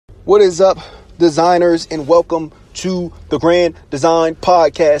What is up, designers, and welcome to the Grand Design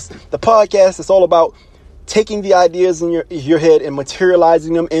Podcast. The podcast is all about taking the ideas in your head and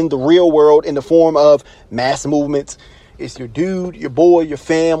materializing them in the real world in the form of mass movements. It's your dude, your boy, your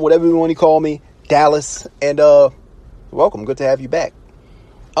fam, whatever you want to call me, Dallas, and welcome. Good to have you back.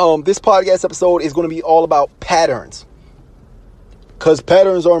 This podcast episode is going to be all about patterns, because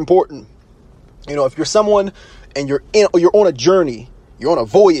patterns are important. You know, if you're someone and you're on a journey, you're on a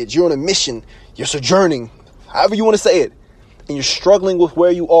voyage, you're on a mission, you're sojourning, however you want to say it, and you're struggling with where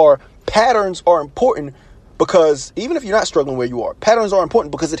you are, patterns are important, because even if you're not struggling where you are, patterns are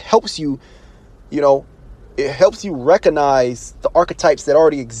important because it helps you, it helps you recognize the archetypes that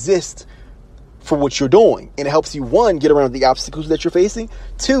already exist for what you're doing. And it helps you, one, get around the obstacles that you're facing,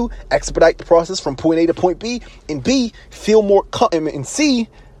 two, expedite the process from point A to point B, and B, feel more, and C,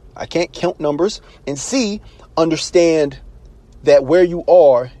 I can't count numbers, and C, understand that where you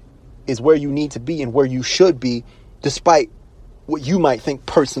are is where you need to be and where you should be, despite what you might think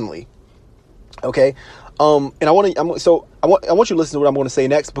personally. Okay, and I want you to listen to what I'm going to say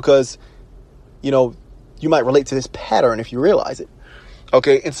next, because you might relate to this pattern if you realize it.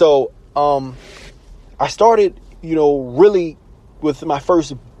 Okay, and so I started really with my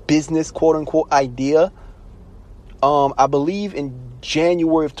first business, quote unquote, idea. I believe in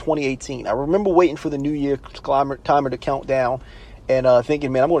January of 2018. I remember waiting for the New Year timer to count down and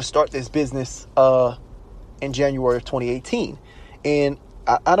thinking, man, I'm going to start this business in January of 2018. And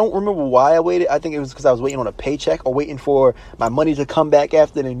I don't remember why I waited. I think it was because I was waiting on a paycheck or waiting for my money to come back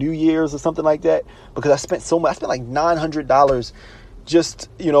after the New Year's or something like that. Because I spent so much. I spent like $900 just,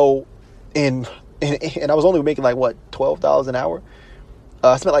 and I was only making like, $12 an hour?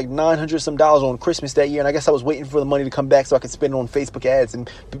 I spent like $900 some on Christmas that year, and I guess I was waiting for the money to come back so I could spend it on Facebook ads and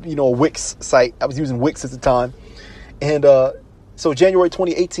a Wix site. I was using Wix at the time, and so January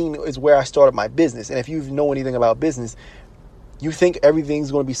 2018 is where I started my business. And if you know anything about business, you think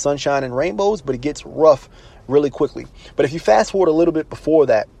everything's going to be sunshine and rainbows, but it gets rough really quickly. But if you fast forward a little bit before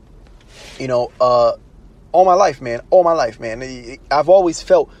that, all my life, man, I've always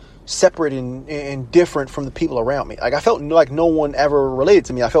felt separate and different from the people around me. Like I felt like no one ever related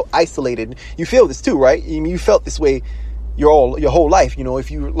to me. I felt isolated. You feel this too, right? You felt this way your whole life,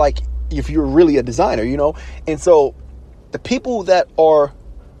 if you're really a designer, And so the people that are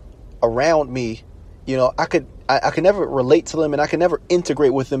around me, I could never relate to them, and I could never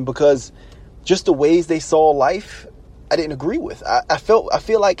integrate with them, because just the ways they saw life, I didn't agree with. I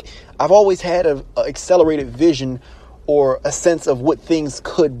feel like I've always had a accelerated vision, or a sense of what things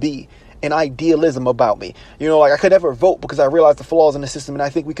could be, an idealism about me. I could never vote because I realized the flaws in the system, and I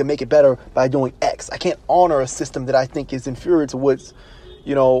think we can make it better by doing X. I can't honor a system that I think is inferior to what's,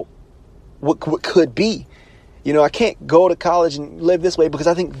 what could be. I can't go to college and live this way because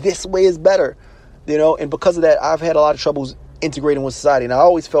I think this way is better, and because of that, I've had a lot of troubles integrating with society, and I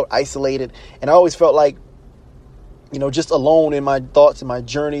always felt isolated, and I always felt like, just alone in my thoughts and my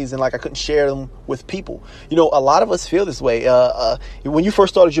journeys, and like I couldn't share them with people. A lot of us feel this way. When you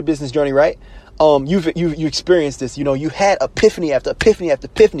first started your business journey, right? You experienced this. You had epiphany after epiphany after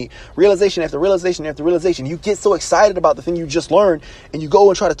epiphany, realization after realization after realization. You get so excited about the thing you just learned, and you go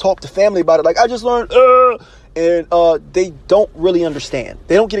and try to talk to family about it. Like, I just learned, and they don't really understand.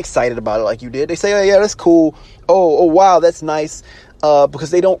 They don't get excited about it like you did. They say, oh yeah, that's cool. Oh wow, that's nice.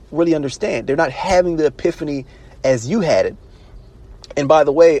 Because they don't really understand. They're not having the epiphany as you had it. And by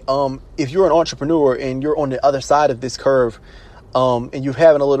the way, if you're an entrepreneur and you're on the other side of this curve, and you're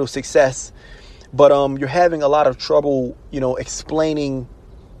having a little success, but you're having a lot of trouble, explaining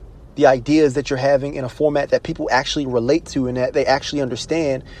the ideas that you're having in a format that people actually relate to and that they actually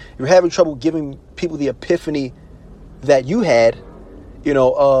understand, you're having trouble giving people the epiphany that you had, we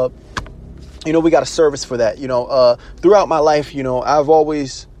got a service for that. Throughout my life, I've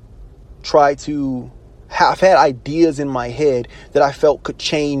always tried to, I've had ideas in my head that I felt could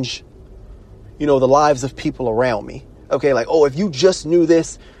change, the lives of people around me. Okay, like, if you just knew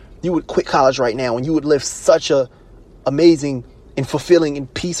this, you would quit college right now and you would live such a amazing and fulfilling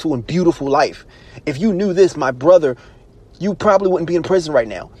and peaceful and beautiful life. If you knew this, my brother, you probably wouldn't be in prison right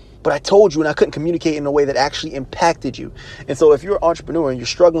now. But I told you, and I couldn't communicate in a way that actually impacted you. And so if you're an entrepreneur and you're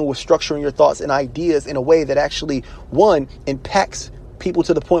struggling with structuring your thoughts and ideas in a way that actually, one, impacts people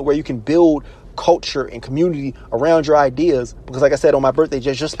to the point where you can build culture and community around your ideas, because like I said, on my birthday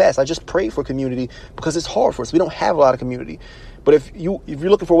just passed, I just prayed for community, because it's hard for us. We don't have a lot of community. But if you're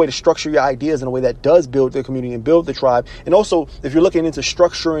looking for a way to structure your ideas in a way that does build the community and build the tribe, and also if you're looking into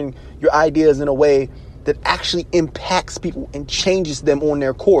structuring your ideas in a way that actually impacts people and changes them on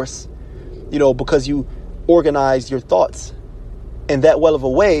their course, because you organize your thoughts in that well of a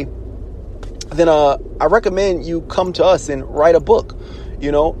way, then I recommend you come to us and write a book.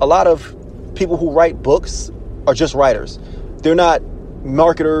 You know, a lot of people who write books are just writers. They're not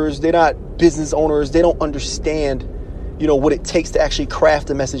marketers. They're not business owners. They don't understand, you know, what it takes to actually craft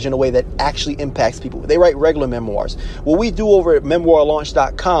a message in a way that actually impacts people. They write regular memoirs. What we do over at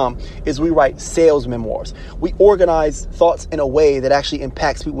memoirlaunch.com is we write sales memoirs. We organize thoughts in a way that actually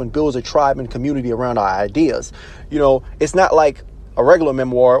impacts people and builds a tribe and community around our ideas. You know, it's not like a regular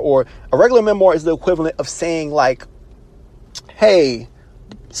memoir, or a regular memoir is the equivalent of saying like, hey,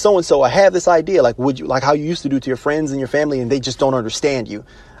 so-and-so, I have this idea, like, would you, like how you used to do to your friends and your family, and they just don't understand you.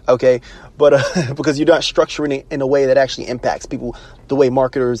 Okay. But, because you're not structuring it in a way that actually impacts people the way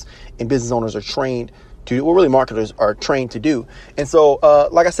marketers and business owners are trained to, or really marketers are trained to do. And so,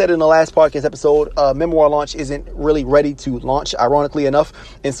 like I said in the last podcast episode, Memoir Launch isn't really ready to launch, ironically enough.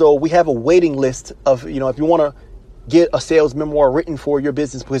 And so we have a waiting list of, you know, if you want to get a sales memoir written for your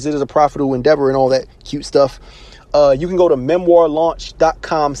business, because it is a profitable endeavor and all that cute stuff, you can go to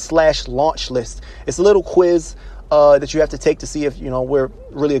memoirlaunch.com/launch list. It's a little quiz that you have to take to see if, you know, we're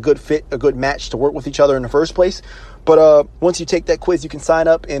really a good fit, a good match to work with each other in the first place. But once you take that quiz, you can sign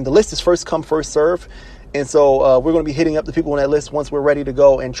up, and the list is first come, first serve. And so we're going to be hitting up the people on that list once we're ready to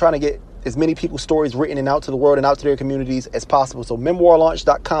go, and trying to get as many people's stories written and out to the world and out to their communities as possible. So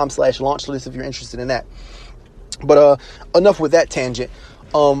memoirlaunch.com/launch list if you're interested in that. But enough with that tangent.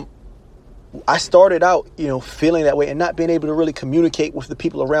 I started out, you know, feeling that way and not being able to really communicate with the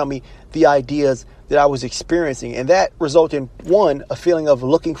people around me the ideas that I was experiencing. And that resulted in, one, a feeling of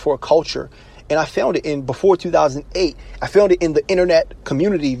looking for a culture. And I found it before 2008. I found it in the internet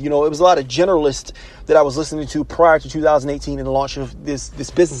community. You know, it was a lot of generalists that I was listening to prior to 2018 and the launch of this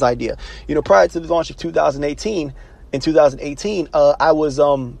business idea. You know, prior to the launch of 2018, I was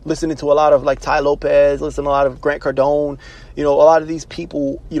listening to a lot of like Ty Lopez, listening to a lot of Grant Cardone, you know, a lot of these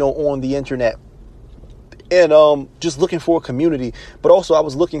people, you know, on the internet, and just looking for a community. But also I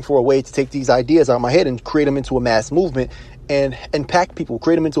was looking for a way to take these ideas out of my head and create them into a mass movement and impact people,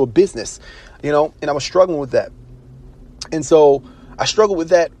 create them into a business, you know, and I was struggling with that. And so I struggled with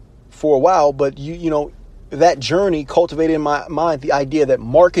that for a while, but you know, that journey cultivated in my mind the idea that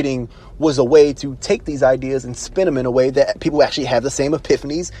marketing was a way to take these ideas and spin them in a way that people actually have the same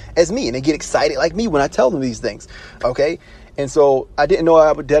epiphanies as me, and they get excited like me when I tell them these things. Okay. And so I didn't know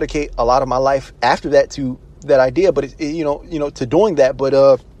I would dedicate a lot of my life after that to that idea, but to doing that. But,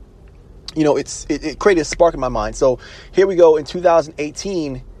 it created a spark in my mind. So here we go in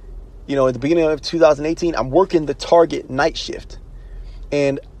 2018, you know, at the beginning of 2018, I'm working the Target night shift,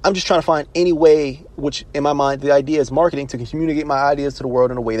 and I'm just trying to find any way, which in my mind, the idea is marketing, to communicate my ideas to the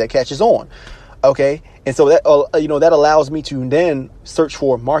world in a way that catches on. Okay. And so that, that allows me to then search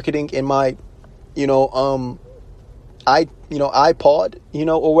for marketing in my, iPod,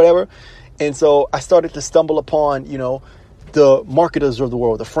 or whatever. And so I started to stumble upon, the marketers of the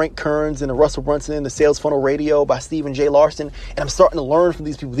world, the Frank Kerns and the Russell Brunson, the Sales Funnel Radio by Stephen J. Larson. And I'm starting to learn from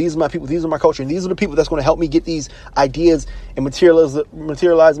these people. These are my people. These are my culture. And these are the people that's going to help me get these ideas and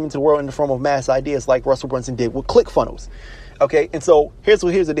materialize them into the world in the form of mass ideas, like Russell Brunson did with ClickFunnels. Okay. And so here's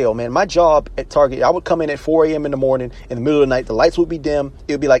the deal, man. My job at Target, I would come in at 4 a.m. in the morning, in the middle of the night. The lights would be dim.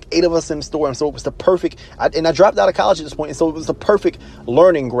 It would be like 8 of us in the store. And so it was the perfect, I dropped out of college at this point. And so it was the perfect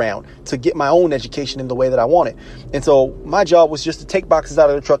learning ground to get my own education in the way that I wanted. And so my job was just to take boxes out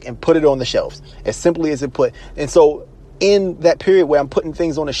of the truck and put it on the shelves, as simply as it put. And so in that period where I'm putting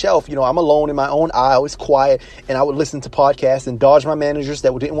things on the shelf, I'm alone in my own aisle. It's quiet, and I would listen to podcasts and dodge my managers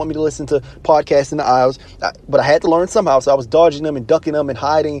that didn't want me to listen to podcasts in the aisles. But I had to learn somehow, so I was dodging them and ducking them and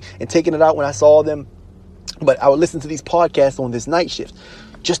hiding and taking it out when I saw them. But I would listen to these podcasts on this night shift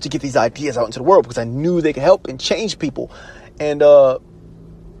just to get these ideas out into the world, because I knew they could help and change people. And and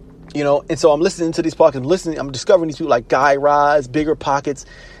so I'm listening to these podcasts, I'm discovering these people like Guy Raz, Bigger Pockets,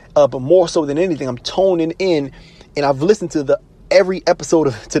 but more so than anything, I'm toning in. And I've listened to every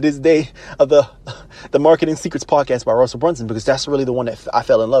episode to this day of the Marketing Secrets podcast by Russell Brunson, because that's really the one that I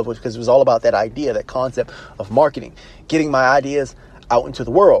fell in love with, because it was all about that idea, that concept of marketing, getting my ideas out into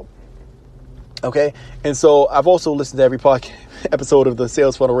the world. Okay. And so I've also listened to every episode of the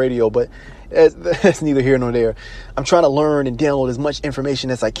Sales Funnel Radio, but that's neither here nor there. I'm trying to learn and download as much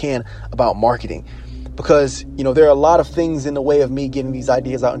information as I can about marketing, because, there are a lot of things in the way of me getting these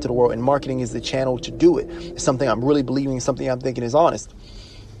ideas out into the world, and marketing is the channel to do it. It's something I'm really believing, something I'm thinking is honest.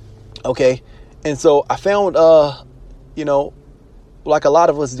 Okay. And so I found, like a lot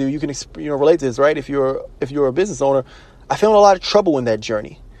of us do, you can, relate to this, right? If you're a business owner, I found a lot of trouble in that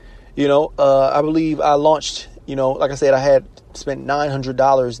journey. I believe I launched, like I said, I had spent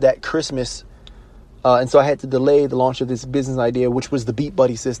 $900 that Christmas, And so I had to delay the launch of this business idea, which was the Beat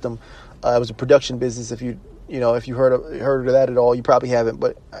Buddy system. It was a production business. If you heard of that at all, you probably haven't.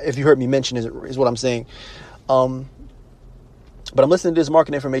 But if you heard me mention it, is what I'm saying. But I'm listening to this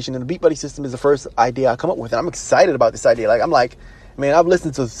marketing information, and the Beat Buddy system is the first idea I come up with. And I'm excited about this idea. I'm like, man, I've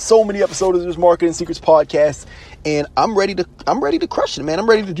listened to so many episodes of this Marketing Secrets podcast, and I'm ready to crush it, man. I'm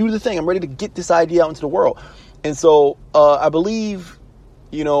ready to do the thing. I'm ready to get this idea out into the world. And so I believe,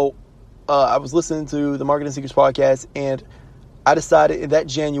 I was listening to the Marketing Secrets podcast, and I decided in that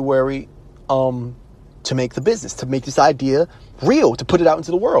January to make the business, to make this idea real, to put it out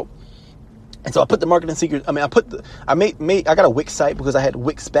into the world. And so I put the Marketing Secrets, I got a Wix site because I had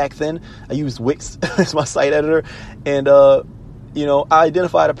Wix back then. I used Wix as my site editor. And, I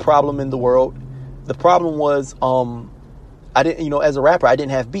identified a problem in the world. The problem was, I didn't, as a rapper, I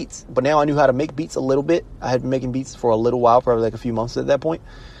didn't have beats. But now I knew how to make beats a little bit. I had been making beats for a little while, probably like a few months at that point.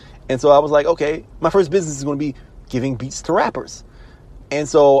 And so I was like, okay, my first business is going to be giving beats to rappers. And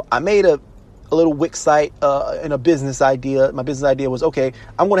so I made a little Wix site and a business idea. My business idea was, okay,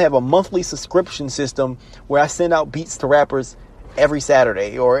 I'm going to have a monthly subscription system where I send out beats to rappers every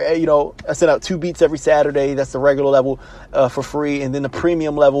Saturday, or, I send out 2 beats every Saturday. That's the regular level for free. And then the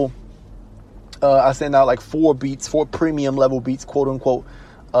premium level, I send out like 4 premium level beats, quote unquote,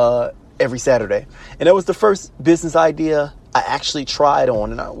 every Saturday. And that was the first business idea I actually tried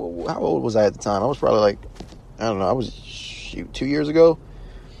on. And how old was I at the time? I was probably like, I don't know, I was 2 years ago.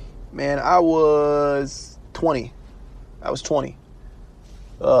 Man, I was 20.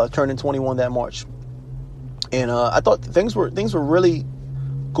 Turning 21 that March. And I thought things were really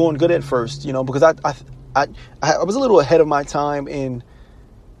going good at first, because I was a little ahead of my time,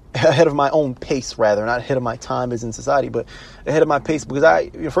 ahead of my own pace, rather, not ahead of my time as in society, but ahead of my pace, because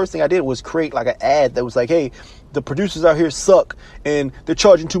the first thing I did was create like an ad that was like, hey, the producers out here suck and they're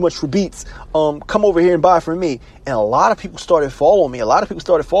charging too much for beats. Come over here and buy from me. And a lot of people started following me. I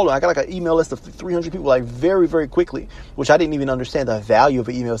got like an email list of 300 people like very, very quickly, which I didn't even understand the value of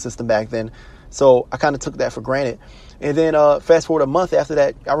an email system back then. So I kind of took that for granted. And then fast forward a month after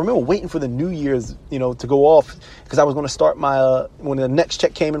that, I remember waiting for the New Year's, to go off, because I was going to start when the next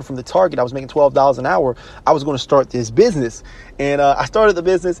check came in from the Target, I was making $12 an hour. I was going to start this business. And I started the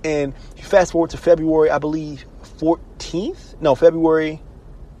business, and fast forward to February, I believe, February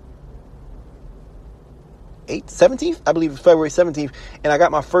 17th, I believe it was February 17th. And I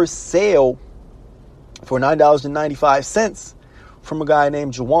got my first sale for $9.95 from a guy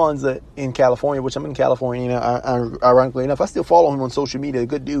named Jawanza in California, which I'm in California, ironically enough. I still follow him on social media, a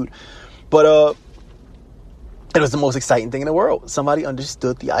good dude. But it was the most exciting thing in the world. Somebody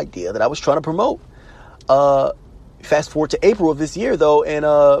understood the idea that I was trying to promote. Fast forward to April of this year, though,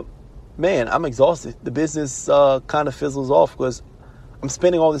 and man, I'm exhausted. The business kind of fizzles off because I'm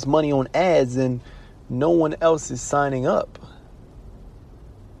spending all this money on ads and no one else is signing up.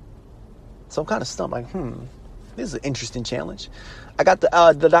 So I'm kind of stumped, like, this is an interesting challenge. I got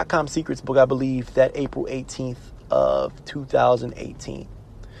the .com Secrets book, I believe, that April 18th of 2018.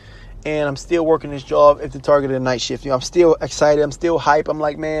 And I'm still working this job at the Target of the night shift. I'm still excited. I'm still hype. I'm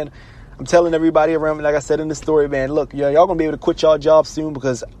like, man, I'm telling everybody around me, like I said in the story, man, look, y'all going to be able to quit y'all jobs soon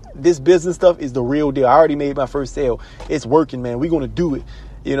because this business stuff is the real deal. I already made my first sale. It's working, man. We're going to do it,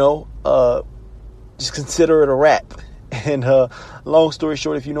 just consider it a wrap. And long story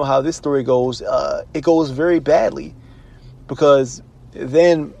short, if you know how this story goes, it goes very badly because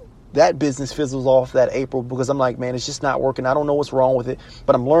then that business fizzles off that April because I'm like, man, it's just not working. I don't know what's wrong with it,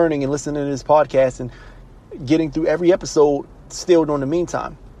 but I'm learning and listening to this podcast and getting through every episode still during the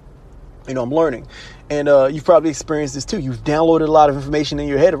meantime. I'm learning. And you've probably experienced this too. You've downloaded a lot of information in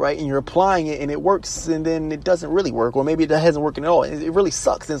your head, right? And you're applying it and it works and then it doesn't really work, or maybe it hasn't working at all. It really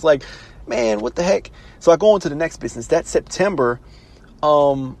sucks. And it's like, man, what the heck? So I go into the next business. That September,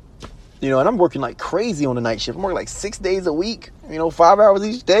 and I'm working like crazy on the night shift. I'm working like 6 days a week, 5 hours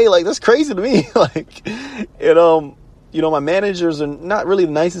each day. Like, that's crazy to me. Like, and, my managers are not really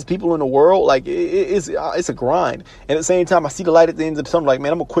the nicest people in the world. Like, it's a grind. And at the same time, I see the light at the end of the tunnel. Like,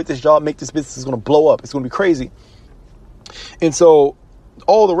 man, I'm going to quit this job, make this business. It's going to blow up. It's going to be crazy. And so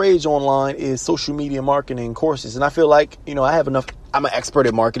all the rage online is social media marketing courses. And I feel like, I have enough. I'm an expert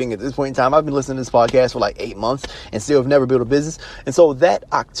at marketing at this point in time. I've been listening to this podcast for like 8 months and still have never built a business. And so that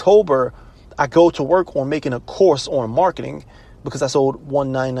October, I go to work on making a course on marketing because I sold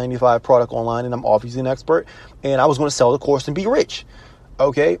one $9.95 product online and I'm obviously an expert. And I was going to sell the course and be rich.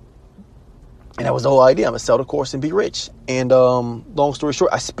 Okay. And that was the whole idea. I'm going to sell the course and be rich. And long story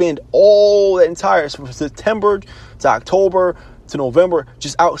short, I spend all that entire from September to October to November,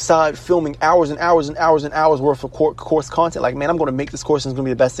 just outside filming hours and hours and hours and hours worth of course content. Like, man, I'm going to make this course and it's going to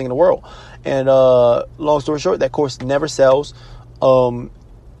be the best thing in the world. And long story short, that course never sells. I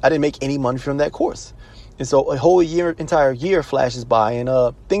didn't make any money from that course. And so a whole entire year flashes by, and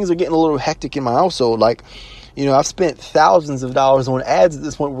things are getting a little hectic in my household. Like, you know, I've spent thousands of dollars on ads at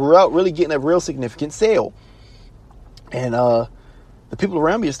this point without really getting a real significant sale. And the people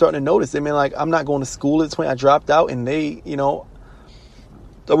around me are starting to notice. I mean, like, I'm not going to school at this point. I dropped out, and they, you know,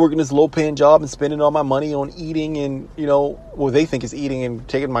 I'm working this low-paying job and spending all my money on eating and, you know, well, they think it's eating and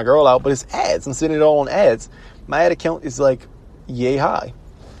taking my girl out, but it's ads. I'm spending it all on ads. My ad account is, like, yay high.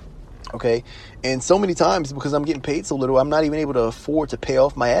 Okay? And so many times, because I'm getting paid so little, I'm not even able to afford to pay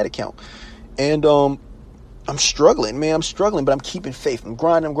off my ad account. And I'm struggling, man. I'm struggling, but I'm keeping faith. I'm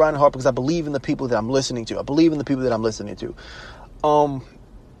grinding hard because I believe in the people that I'm listening to.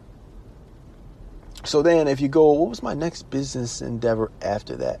 So then if you go, what was my next business endeavor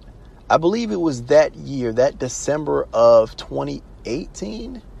after that? I believe it was that year, that December of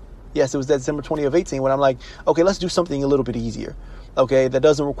 2018. Yes, it was that December 2018 when I'm like, okay, let's do something a little bit easier. Okay, that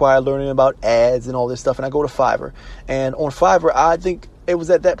doesn't require learning about ads and all this stuff. And I go to Fiverr. And on Fiverr, I think it was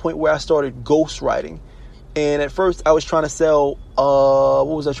at that point where I started ghostwriting. And at first I was trying to sell,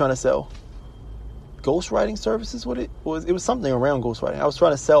 what was I trying to sell? Ghostwriting services? What it was something around ghostwriting. I was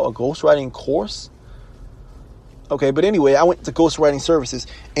trying to sell a ghostwriting course. Okay, but anyway, I went to ghostwriting services,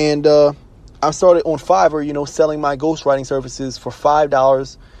 and I started on Fiverr, you know, selling my ghostwriting services for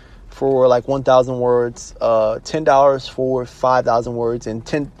 $5 for like 1,000 words, $10 for 5,000 words, and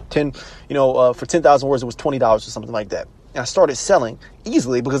 10 for 10,000 words it was $20 or something like that. And I started selling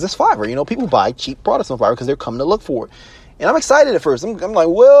easily because it's Fiverr. You know, people buy cheap products on Fiverr because they're coming to look for it. And I'm excited at first. I'm like,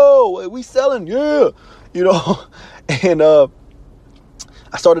 whoa, we selling, yeah, you know. And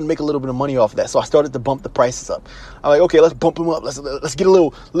I started to make a little bit of money off of that. So I started to bump the prices up. I'm like, okay, let's bump them up. Let's get a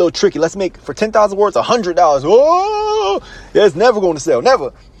little tricky. Let's make, for 10,000 words, $100. Oh, yeah, it's never going to sell.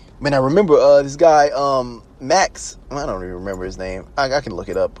 Never. Man, I remember this guy, Max. I don't even remember his name. I can look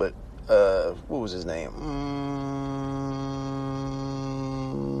it up, but what was his name?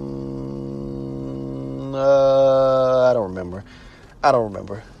 I don't remember.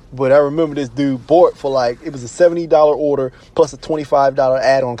 But I remember this dude bought for like, it was a $70 order plus a $25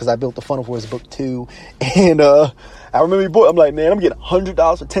 add-on because I built the funnel for his book too. And I remember he bought, I'm like, man, I'm getting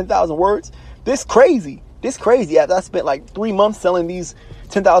 $100 for 10,000 words. This crazy. After I spent like 3 months selling these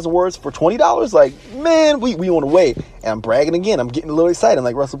 10,000 words for $20, like, man, we on the way. And I'm bragging again. I'm getting a little excited. I'm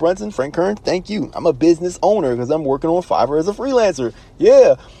like, Russell Brunson, Frank Kern, thank you. I'm a business owner because I'm working on Fiverr as a freelancer.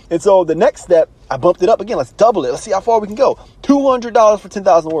 Yeah. And so the next step, I bumped it up again. Let's double it. Let's see how far we can go. $200 for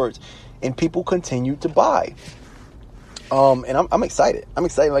 10,000 words. And people continue to buy. And I'm excited.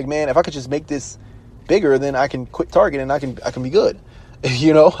 Like, man, if I could just make this bigger, then I can quit Target and I can be good.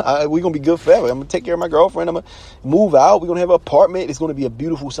 You know, we're going to be good forever. I'm going to take care of my girlfriend. I'm going to move out. We're going to have an apartment. It's going to be a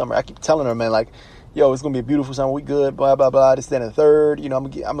beautiful summer. I keep telling her, man, like, yo, it's going to be a beautiful summer. We good, blah, blah, blah, this, that, and the third. You know, I'm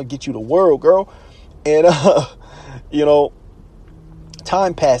going to get you the world, girl. And, you know,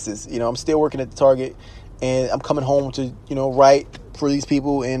 time passes. You know, I'm still working at the Target, and I'm coming home to, you know, write for these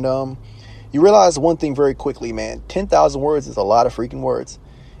people. And you realize one thing very quickly, man. 10,000 words is a lot of freaking words.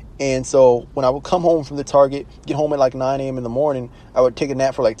 And so when I would come home from the Target, get home at like 9 a.m. in the morning, I would take a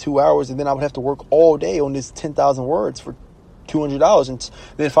nap for like 2 hours, and then I would have to work all day on this 10,000 words for $200. And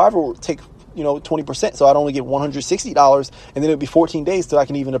then Fiverr would take, you know, 20%. So I'd only get $160, and then it'd be 14 days till I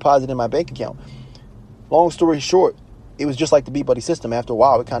can even deposit in my bank account. Long story short, it was just like the BeatBuddy system. After a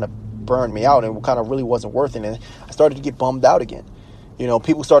while, it kind of burned me out, and it kind of really wasn't worth it. And I started to get bummed out again. You know,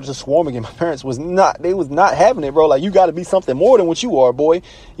 people started to swarm again. My parents was not having it, bro. Like, you got to be something more than what you are, boy.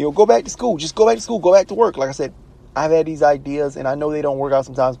 You know, go back to school. Just go back to school. Go back to work. Like I said, I've had these ideas, and I know they don't work out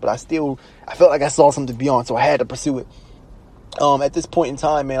sometimes, but I felt like I saw something beyond, so I had to pursue it. At this point in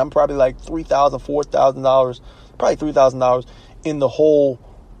time, man, I'm probably like $3,000, $4,000, probably $3,000 in the hole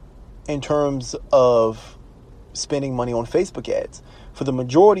in terms of spending money on Facebook ads. For the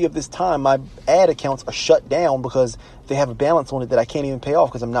majority of this time, my ad accounts are shut down because they have a balance on it that I can't even pay off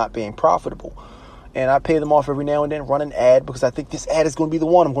because I'm not being profitable. And I pay them off every now and then, run an ad because I think this ad is going to be the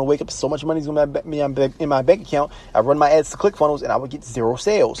one. I'm going to wake up, so much money is going to be in my bank account. I run my ads to ClickFunnels, and I would get 0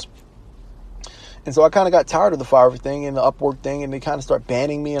 sales. And so I kind of got tired of the Fiverr thing and the Upwork thing, and they kind of start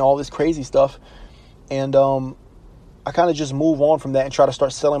banning me and all this crazy stuff. And I kind of just move on from that and try to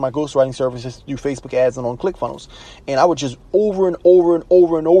start selling my ghostwriting services through Facebook ads and on ClickFunnels. And I would just over and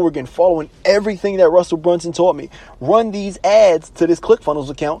over again, following everything that Russell Brunson taught me, run these ads to this ClickFunnels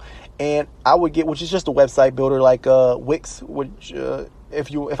account, and I would get, which is just a website builder like Wix, which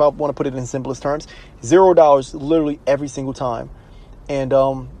if I want to put it in simplest terms, $0 literally every single time. And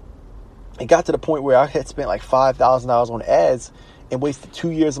it got to the point where I had spent like $5,000 on ads and wasted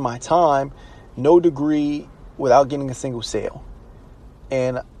 2 years of my time, no degree, without getting a single sale.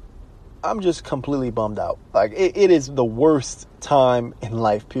 And I'm just completely bummed out. Like, it is the worst time in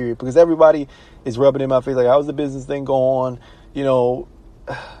life, period, because everybody is rubbing in my face like, how's the business thing going? You know,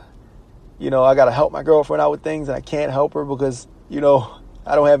 I got to help my girlfriend out with things, and I can't help her because, I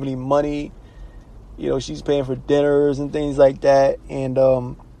don't have any money. She's paying for dinners and things like that. And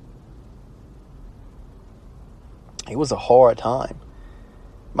it was a hard time.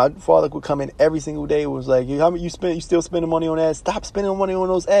 My father would come in every single day and was like, how much you spend? You still spending money on ads? Stop spending money on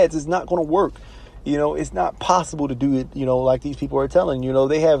those ads. It's not going to work. It's not possible to do it, like these people are telling.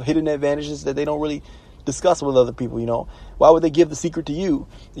 They have hidden advantages that they don't really discuss with other people. Why would they give the secret to you?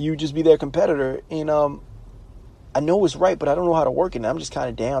 You just be their competitor. And I know it's right, but I don't know how to work it. And I'm just kind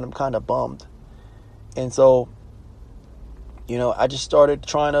of down. I'm kind of bummed. And so, I just started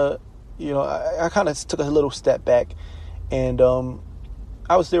trying to, I kind of took a little step back, and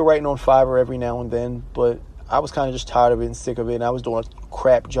I was still writing on Fiverr every now and then, but I was kind of just tired of it and sick of it. And I was doing a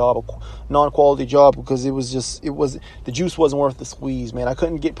crap job, a non-quality job, because the juice wasn't worth the squeeze, man. I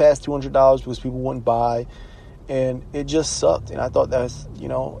couldn't get past $200 because people wouldn't buy, and it just sucked. And I thought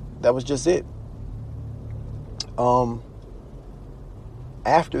that was just it.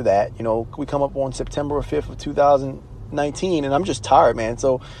 After that, we come up on September 5th of 2019, and I'm just tired, man.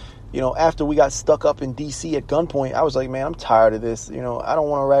 So, after we got stuck up in DC at gunpoint, I was like, man, I'm tired of this. I don't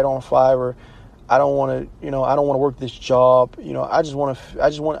want to write on Fiverr. I don't want to, I don't want to work this job. I just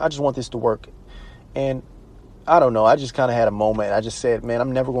want this to work. And I don't know. I just kind of had a moment. I just said, man,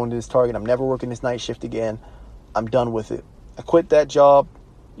 I'm never going to this Target. I'm never working this night shift again. I'm done with it. I quit that job,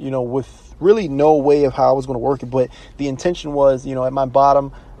 with really no way of how I was going to work it. But the intention was, at my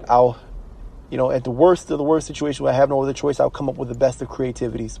bottom, I'll, at the worst of the worst situation where I have no other choice, I'll come up with the best of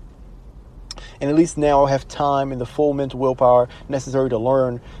creativities. And at least now I'll have time and the full mental willpower necessary to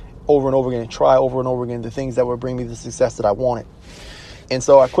learn over and over again and try over and over again the things that would bring me the success that I wanted. And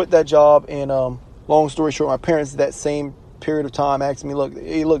so I quit that job, and long story short, my parents that same period of time asked me, look,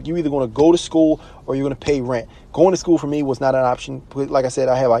 you either going to go to school or you're going to pay rent. Going to school for me was not an option. Like I said,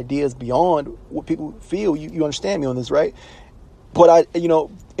 I have ideas beyond what people feel. You understand me on this, right? But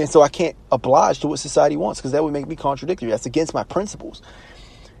and so I can't oblige to what society wants, because that would make me contradictory. That's against my principles.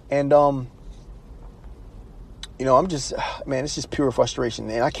 And I'm just, man, it's just pure frustration.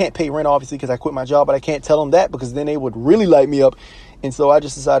 And I can't pay rent, obviously, because I quit my job, but I can't tell them that, because then they would really light me up. And so I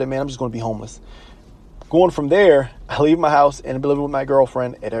just decided, man, I'm just going to be homeless. Going from there, I leave my house and I'm living with my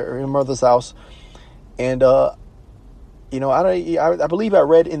girlfriend at her mother's house. And, I believe I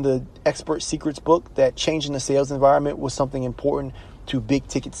read in the Expert Secrets book that changing the sales environment was something important to big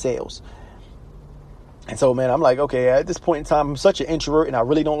ticket sales. And so, man, I'm like, okay, at this point in time, I'm such an introvert and I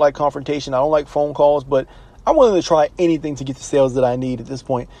really don't like confrontation. I don't like phone calls, but I'm willing to try anything to get the sales that I need at this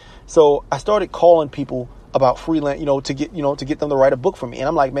point. So I started calling people about freelance, to get them to write a book for me. And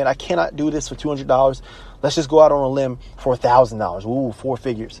I'm like, man, I cannot do this for $200. Let's just go out on a limb for $1,000. Ooh, 4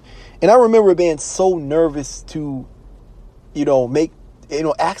 figures. And I remember being so nervous to,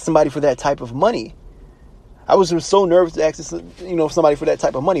 ask somebody for that type of money. I was just so nervous to ask, somebody for that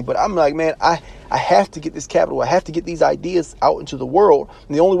type of money. But I'm like, man, I have to get this capital. I have to get these ideas out into the world.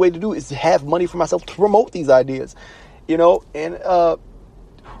 And the only way to do it is to have money for myself to promote these ideas, And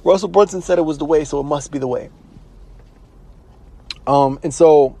Russell Brunson said it was the way, so it must be the way. And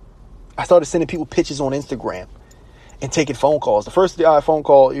so I started sending people pitches on Instagram and taking phone calls. The first phone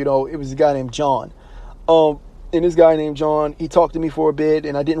call, it was a guy named John. And this guy named John, he talked to me for a bit,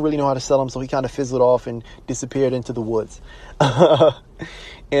 and I didn't really know how to sell him, so he kind of fizzled off and disappeared into the woods.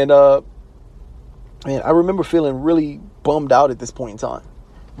 And, man, I remember feeling really bummed out at this point in time.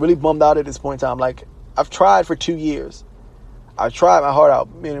 Like, I've tried for 2 years. I've tried my heart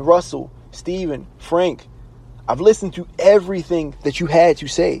out. Man, Russell, Steven, Frank, I've listened to everything that you had to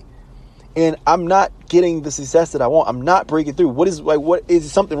say, and I'm not getting the success that I want. I'm not breaking through. What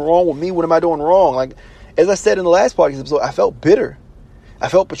is something wrong with me? What am I doing wrong? Like, as I said in the last podcast episode, I felt bitter. I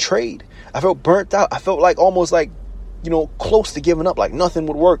felt betrayed. I felt burnt out. I felt like almost like, close to giving up, like nothing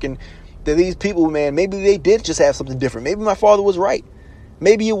would work. And that these people, man, maybe they did just have something different. Maybe my father was right.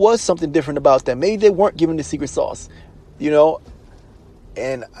 Maybe it was something different about them. Maybe they weren't given the secret sauce,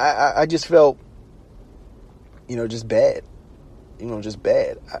 And I just felt, just bad. Just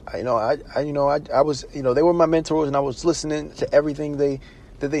bad. I was, they were my mentors, and I was listening to everything that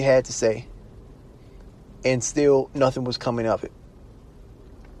they had to say. And still nothing was coming of it.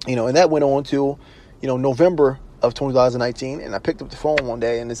 And that went on to, November of 2019. And I picked up the phone one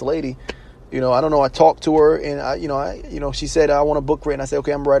day, and this lady, I don't know. I talked to her, and she said, I want a book written. I said,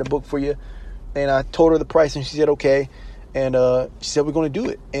 okay, I'm gonna write a book for you. And I told her the price, and she said, okay. And she said, we're going to do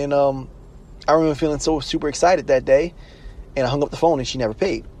it. And I remember feeling so super excited that day. And I hung up the phone, and she never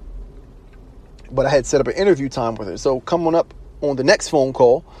paid. But I had set up an interview time with her. So coming up on the next phone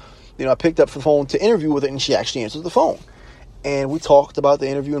call, I picked up the phone to interview with her, and she actually answered the phone. And we talked about the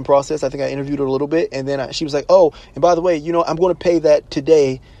interviewing process. I think I interviewed her a little bit. And then she was like, oh, and by the way, I'm going to pay that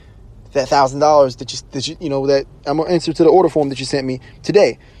today, that $1,000 that I'm going to answer to the order form that you sent me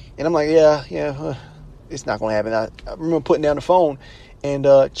today. And I'm like, yeah, it's not going to happen. I remember putting down the phone and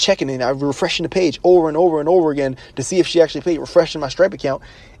checking it. I refreshing the page over and over and over again to see if she actually paid, refreshing my Stripe account.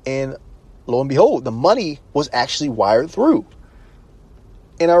 And lo and behold, the money was actually wired through.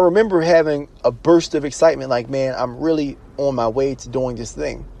 And I remember having a burst of excitement, like, man, I'm really on my way to doing this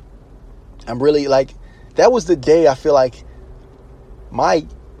thing. I'm really that was the day I feel like my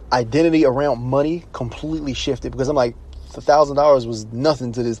identity around money completely shifted, because I'm like, $1,000 was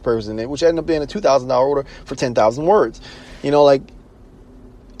nothing to this person, which ended up being a $2,000 order for 10,000 words.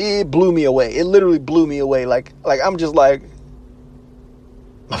 It blew me away. It literally blew me away. Like I'm just like,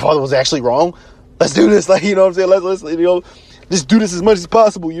 my father was actually wrong. Let's do this. What I'm saying? Let's just do this as much as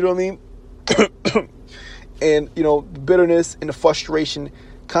possible. You know what I mean? And the bitterness and the frustration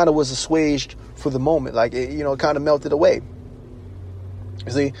kind of was assuaged for the moment. It kind of melted away.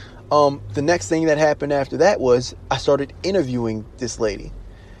 You see. The next thing that happened after that was I started interviewing this lady.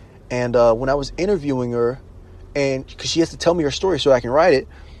 And when I was interviewing her, and because she has to tell me her story so I can write it,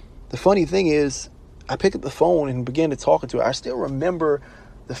 the funny thing is I picked up the phone and began to talk to her. I still remember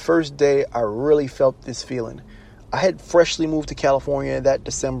the first day I really felt this feeling. I had freshly moved to California that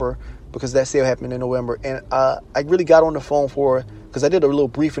December, because that sale happened in November. And I really got on the phone for her, because I did a little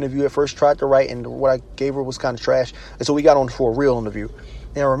brief interview at first, tried to write, and what I gave her was kind of trash. And so we got on for a real interview.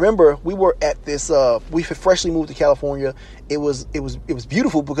 And I remember we were at this, we had freshly moved to California. It was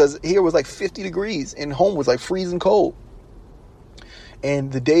beautiful, because here was 50 degrees and home was freezing cold.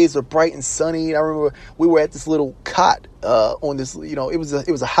 And the days are bright and sunny. And I remember we were at this little cot on this, it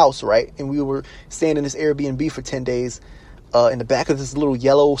was a house, right? And we were staying in this Airbnb for 10 days in the back of this little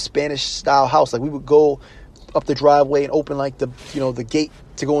yellow Spanish style house. We would go up the driveway and open the gate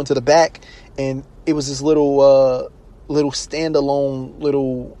to go into the back. And it was this little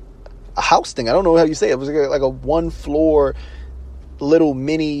standalone a house thing. I don't know how you say it. It was like a one floor little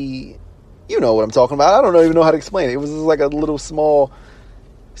mini, you know what I'm talking about. I don't even know how to explain it. It was just like a little small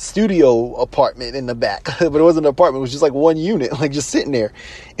studio apartment in the back, but it wasn't an apartment. It was just one unit, just sitting there.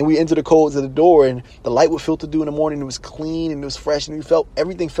 And we entered the codes of the door, and the light would filter through in the morning. It was clean and it was fresh, and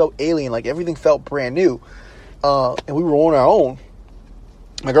everything felt alien. Everything felt brand new. And we were on our own.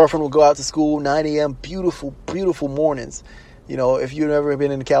 My girlfriend would go out to school, 9 a.m., beautiful, beautiful mornings. If you've ever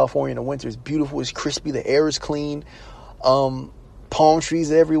been in California in the winter, it's beautiful, it's crispy, the air is clean, palm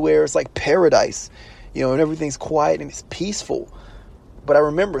trees everywhere. It's like paradise, and everything's quiet and it's peaceful. But I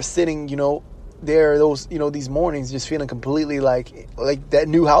remember sitting, there, these mornings, just feeling completely like that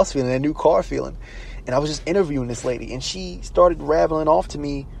new house feeling, that new car feeling. And I was just interviewing this lady, and she started rattling off to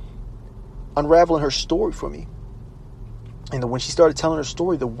me, unraveling her story for me. And when she started telling her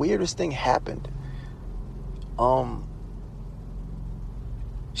story, the weirdest thing happened.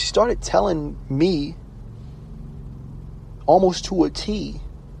 She started telling me, almost to a T,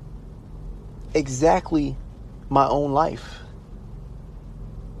 exactly my own life.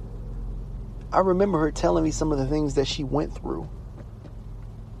 I remember her telling me some of the things that she went through,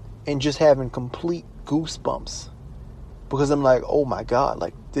 and just having complete goosebumps, because I'm like, oh my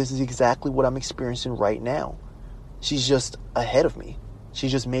God, this is exactly what I'm experiencing right now. She's just ahead of me. She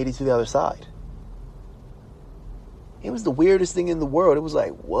just made it to the other side. It was the weirdest thing in the world. It was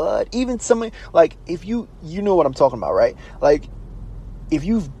like, what? Even something if you know what I'm talking about, right? If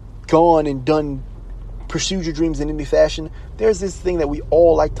you've gone and pursued your dreams in any fashion, there's this thing that we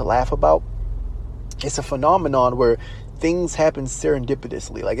all like to laugh about. It's a phenomenon where things happen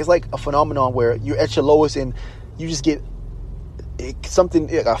serendipitously. It's like a phenomenon where you're at your lowest and you just get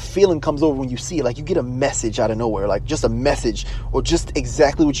a feeling comes over when you see it. You get a message out of nowhere, just a message, or just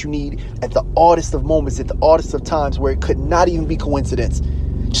exactly what you need at the oddest of moments, at the oddest of times, where it could not even be coincidence.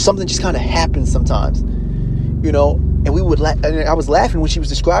 Just something just kind of happens sometimes, and we would and I was laughing when she was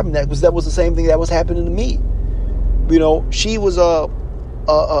describing that, because that was the same thing that was happening to me. She was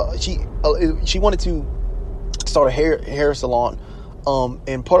she wanted to start a hair salon,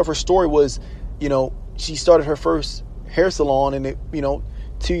 and part of her story was, she started her first hair salon, and it,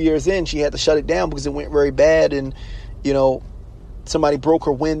 2 years in, she had to shut it down because it went very bad, and somebody broke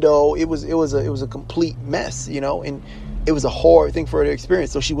her window. It was a complete mess, and it was a hard thing for her to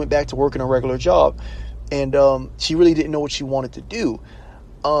experience. So she went back to working a regular job, and she really didn't know what she wanted to do.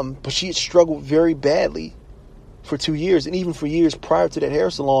 But she had struggled very badly for 2 years, and even for years prior to that hair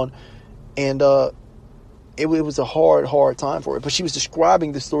salon. And it was a hard time for her. But she was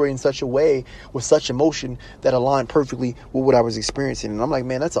describing the story in such a way, with such emotion, that aligned perfectly with what I was experiencing. And I'm like,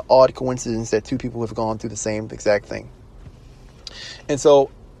 man, that's an odd coincidence that two people have gone through the same exact thing. And so,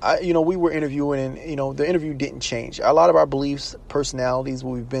 we were interviewing, and, the interview didn't change. A lot of our beliefs, personalities,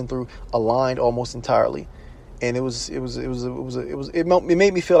 what we've been through, aligned almost entirely. And it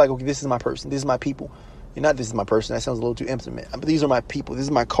made me feel like, okay, this is my person. This is my people. Not this is my person. That sounds a little too intimate. But these are my people. This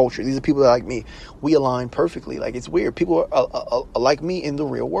is my culture. These are people that are like me. We align perfectly. Like, it's weird. People are like me in the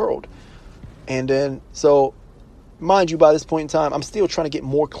real world. And then, so, mind you, by this point in time, I'm still trying to get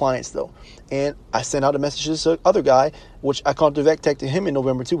more clients, though. And I sent out a message to this other guy, which I contacted him in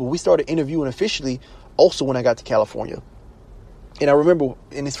November, too. But we started interviewing officially also when I got to California. And I remember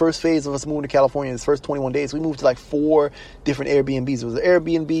in this first phase of us moving to California, in this first 21 days, we moved to like 4 different Airbnbs. It was an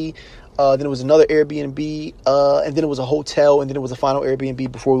Airbnb, then it was another Airbnb, and then it was a hotel, and then it was a final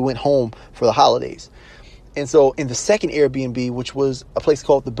Airbnb before we went home for the holidays. And so in the second Airbnb, which was a place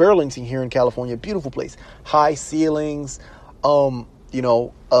called the Burlington here in California, beautiful place, high ceilings, all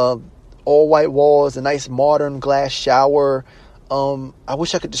white walls, a nice modern glass shower. I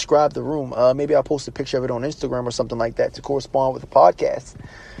wish I could describe the room. Maybe I'll post a picture of it on Instagram or something like that to correspond with the podcast.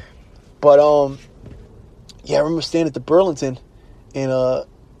 But, I remember staying at the Burlington, and,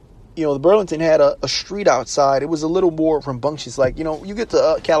 the Burlington had a street outside. It was a little more rambunctious. Like, you get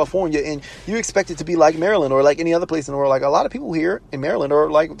to California and you expect it to be like Maryland or like any other place in the world. Like, a lot of people here in Maryland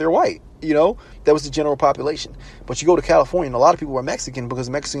are like, they're white, that was the general population. But you go to California and a lot of people are Mexican, because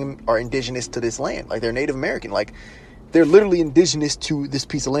Mexicans are indigenous to this land. Like, they're Native American. Like, they're literally indigenous to this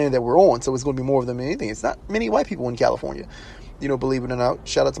piece of land that we're on. So it's going to be more of them than anything. It's not many white people in California, believe it or not.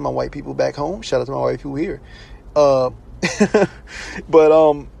 Shout out to my white people back home. Shout out to my white people here. But,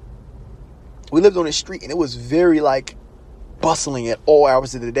 we lived on this street, and it was very like bustling at all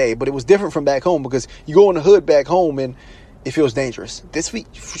hours of the day. But it was different from back home, because you go in the hood back home and it feels dangerous. This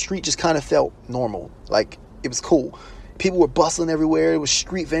street just kind of felt normal. Like, it was cool. People were bustling everywhere. It was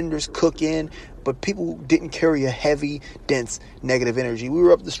street vendors cooking, but people didn't carry a heavy, dense, negative energy. We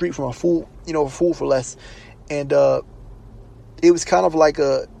were up the street from a fool for less. And it was kind of like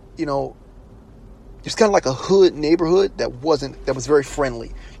a hood neighborhood that was very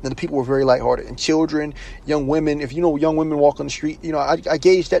friendly. And the people were very lighthearted. And children, young women, if young women walk on the street, I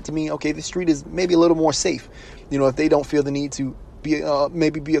gauged that to mean, okay, this street is maybe a little more safe. If they don't feel the need to be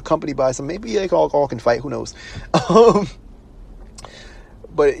be accompanied by some, maybe they all can fight, who knows.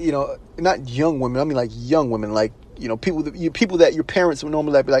 But not young women. I mean, like young women, like people that your parents would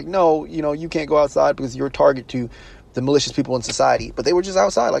normally be like, no, you can't go outside because you're a target to the malicious people in society. But they were just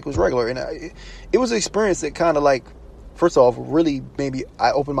outside like it was regular, and it was an experience that kind of like, first off, really maybe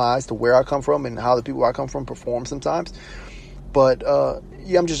I opened my eyes to where I come from and how the people I come from perform sometimes. But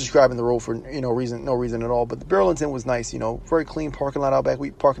I'm just describing the road for no reason at all. But the Burlington was nice, very clean parking lot out back.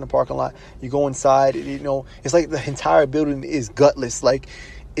 We park in the parking lot. You go inside, it's like the entire building is gutless. Like,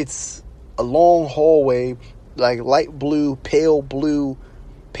 it's a long hallway, like light blue, pale blue,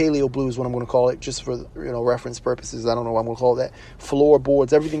 paleo blue is what I'm going to call it, just for reference purposes. I don't know what I'm going to call that.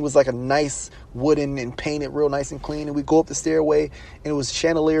 Floorboards, everything was like a nice wooden and painted real nice and clean. And we go up the stairway, and it was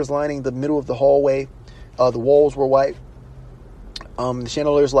chandeliers lining the middle of the hallway. The walls were white. The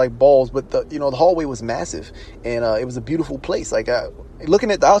chandeliers like balls, but the hallway was massive, and it was a beautiful place. Like,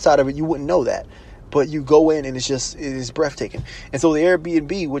 looking at the outside of it, you wouldn't know that, but you go in and it is breathtaking. And so the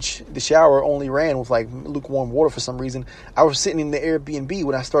Airbnb, which the shower only ran with like lukewarm water for some reason, I was sitting in the Airbnb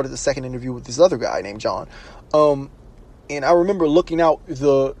when I started the second interview with this other guy named John. And I remember looking out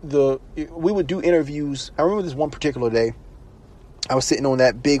we would do interviews. I remember this one particular day, I was sitting on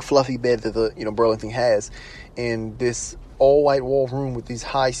that big fluffy bed that the Burlington has, in this all white wall room with these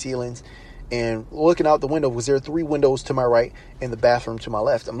high ceilings, and looking out the window, because there are 3 windows to my right and the bathroom to my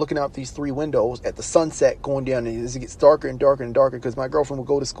left. I'm looking out these 3 windows at the sunset going down, and as it gets darker and darker and darker, because my girlfriend would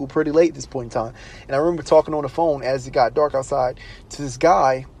go to school pretty late at this point in time. And I remember talking on the phone as it got dark outside to this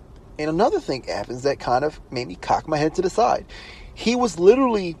guy, and another thing happens that kind of made me cock my head to the side. He was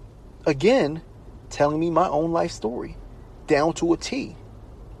literally, again, telling me my own life story, down to a T.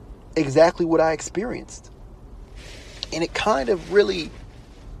 Exactly what I experienced. And it kind of really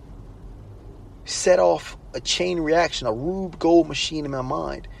set off a chain reaction, a Rube Gold machine in my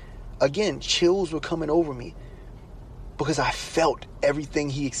mind. Again, chills were coming over me because I felt everything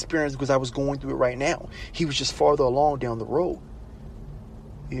he experienced, because I was going through it right now. He was just farther along down the road.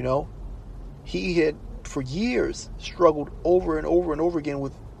 He had for years struggled over and over and over again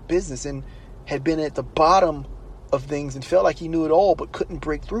with business and had been at the bottom of things and felt like he knew it all but couldn't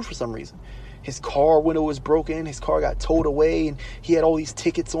break through for some reason. His car window was broken, his car got towed away, and he had all these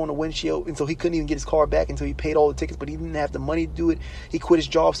tickets on the windshield, and so he couldn't even get his car back until he paid all the tickets, but he didn't have the money to do it. He quit his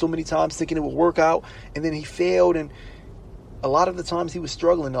job so many times thinking it would work out, and then he failed, and a lot of the times he was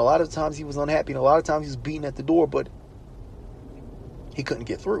struggling, a lot of the times he was unhappy, and a lot of times he was beating at the door, but he couldn't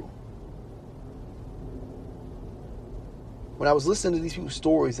get through. When I was listening to these people's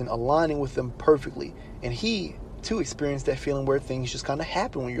stories and aligning with them perfectly, and he too experienced that feeling where things just kind of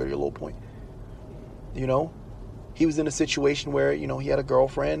happen when you're at your low point. You know, he was in a situation where, you know, he had a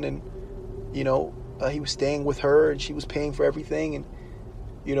girlfriend and, you know, he was staying with her and she was paying for everything, and,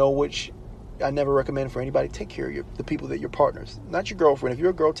 you know, which I never recommend for anybody. Take care of the people that your partners, not your girlfriend. If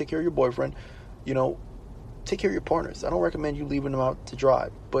you're a girl, take care of your boyfriend. You know, take care of your partners. I don't recommend you leaving them out to dry.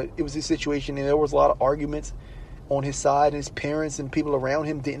 But it was this situation, and there was a lot of arguments on his side, and his parents and people around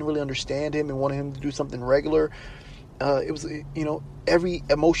him didn't really understand him and wanted him to do something regular. It was, you know, every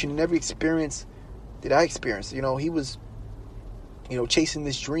emotion and every experience that I experienced. You know, he was, you know, chasing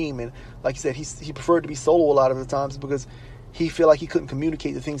this dream, and like you said, he preferred to be solo a lot of the times because he felt like he couldn't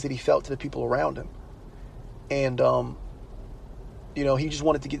communicate the things that he felt to the people around him. And you know, he just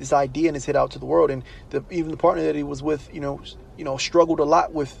wanted to get this idea in his head out to the world. And even the partner that he was with, you know, struggled a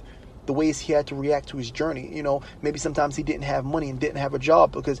lot with the ways he had to react to his journey. You know, maybe sometimes he didn't have money and didn't have a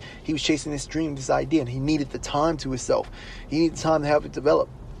job because he was chasing this dream, this idea, and he needed the time to himself. He needed time to have it develop.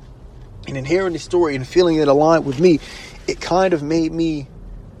 And in hearing this story and feeling it aligned with me, it kind of made me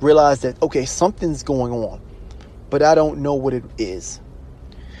realize that, okay, something's going on, but I don't know what it is.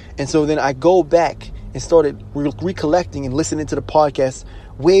 And so then I go back and started recollecting and listening to the podcast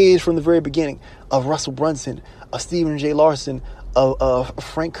way from the very beginning of Russell Brunson, of Steven J. Larson, of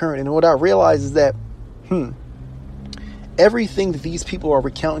Frank Kern. And what I realized is that, everything that these people are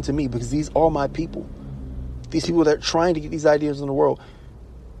recounting to me, because these are my people, these people that are trying to get these ideas in the world,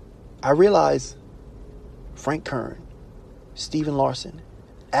 I realize Frank Kern, Steven Larson,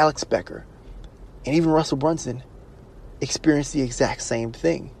 Alex Becker, and even Russell Brunson experienced the exact same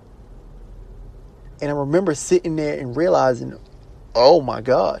thing. And I remember sitting there and realizing, oh my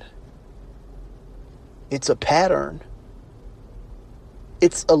God, it's a pattern.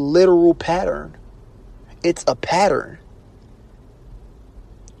 It's a literal pattern. It's a pattern.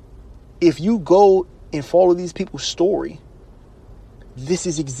 If you go and follow these people's story, this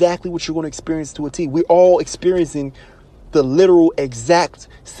is exactly what you're going to experience to a T. We're all experiencing the literal exact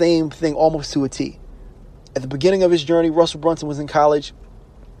same thing almost to a T. At the beginning of his journey, Russell Brunson was in college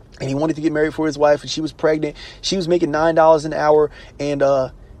and he wanted to get married for his wife, and she was pregnant. She was making $9 an hour,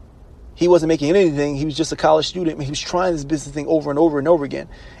 and he wasn't making anything. He was just a college student, and he was trying this business thing over and over and over again.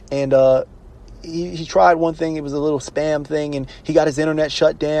 And he tried one thing. It was a little spam thing, and he got his internet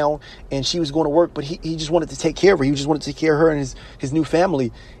shut down, and she was going to work, but he just wanted to take care of her. He just wanted to take care of her and his new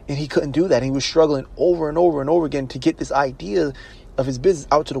family, and he couldn't do that. He was struggling over and over and over again to get this idea of his business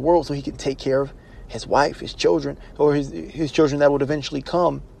out to the world so he could take care of his wife, his children, or his children that would eventually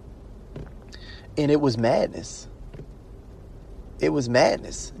come. And it was madness. It was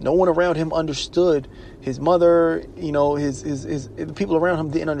madness. No one around him understood. His mother, you know, the people around him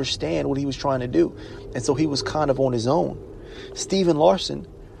didn't understand what he was trying to do. And so he was kind of on his own. Steven Larson,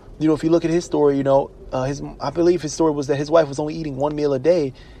 you know, if you look at his story, you know, I believe his story was that his wife was only eating one meal a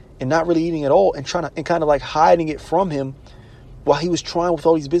day and not really eating at all, and kind of like hiding it from him while he was trying with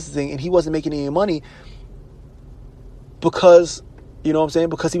all these business things, and he wasn't making any money because, you know what I'm saying,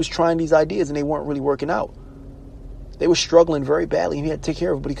 because he was trying these ideas and they weren't really working out. They were struggling very badly, and he had to take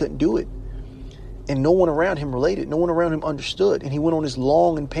care of it, but he couldn't do it. And no one around him related. No one around him understood. And he went on this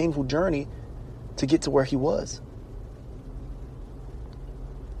long and painful journey to get to where he was.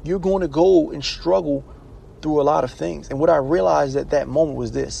 You're going to go and struggle through a lot of things. And what I realized at that moment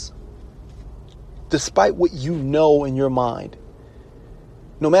was this. Despite what you know in your mind,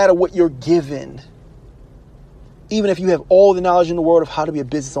 no matter what you're given, even if you have all the knowledge in the world of how to be a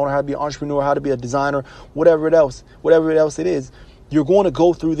business owner, how to be an entrepreneur, how to be a designer, whatever else it is, you're going to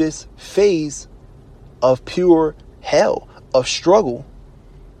go through this phase of pure hell, of struggle.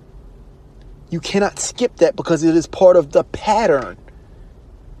 You cannot skip that because it is part of the pattern.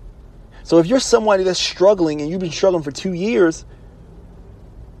 So if you're somebody that's struggling and you've been struggling for 2 years,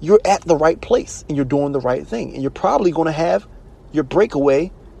 you're at the right place and you're doing the right thing. And you're probably going to have your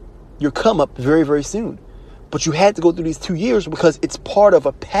breakaway, your come up very, very soon. But you had to go through these 2 years because it's part of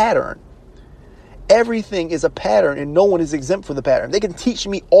a pattern. Everything is a pattern, and no one is exempt from the pattern. They can teach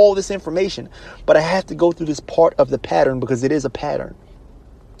me all this information, but I have to go through this part of the pattern because it is a pattern.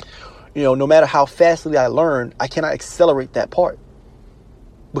 no matter how fastly I learn, I cannot accelerate that part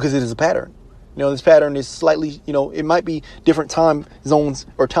because it is a pattern. This pattern is slightly, it might be different time zones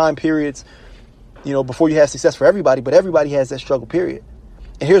or time periods, before you have success for everybody, but everybody has that struggle period.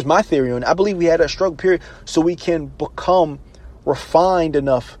 And here's my theory on it. I believe we had that struggle period so we can become refined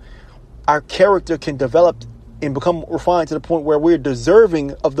enough. Our character can develop and become refined to the point where we're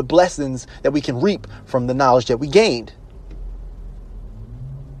deserving of the blessings that we can reap from the knowledge that we gained.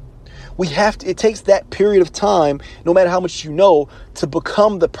 It takes that period of time, no matter how much you know, to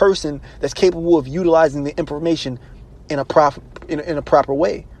become the person that's capable of utilizing the information in a proper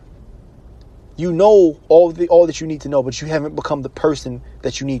way. You know all that you need to know, but you haven't become the person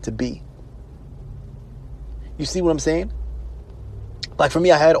that you need to be. You see what I'm saying? Like for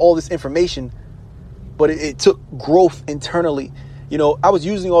me, I had all this information, but it took growth internally. I was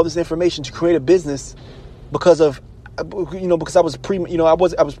using all this information to create a business because I was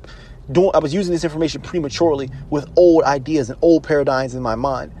using this information prematurely with old ideas and old paradigms in my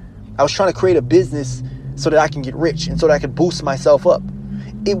mind. I was trying to create a business so that I can get rich and so that I could boost myself up.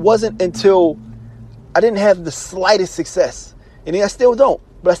 It wasn't until I didn't have the slightest success, and I still don't,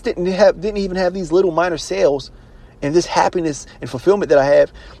 but I didn't even have these little minor sales and this happiness and fulfillment that I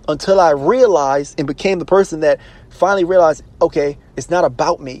have until I realized and became the person that finally realized, okay, it's not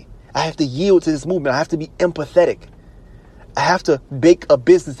about me. I have to yield to this movement. I have to be empathetic. I have to make a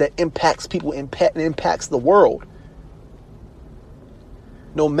business that impacts people and impacts the world.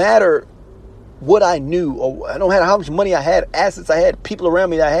 No matter what I knew, or no matter how much money I had, assets I had, people around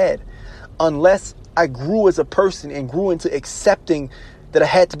me that I had, unless I grew as a person and grew into accepting that I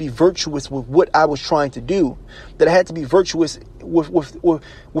had to be virtuous with what I was trying to do, that I had to be virtuous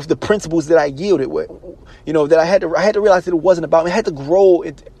with the principles that I yielded with, that I had to realize that it wasn't about me. I had to grow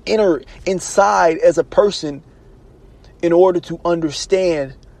inside as a person in order to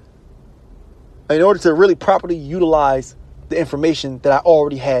understand, in order to really properly utilize the information that I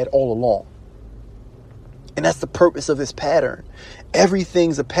already had all along. And that's the purpose of this pattern.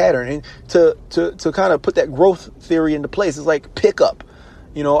 Everything's a pattern. And to kind of put that growth theory into place, it's like pickup.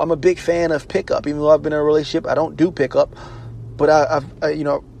 I'm a big fan of pickup. Even though I've been in a relationship, I don't do pickup, but I've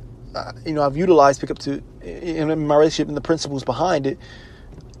utilized pickup in my relationship and the principles behind it,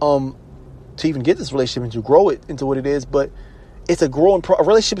 to even get this relationship and to grow it into what it is. But it's a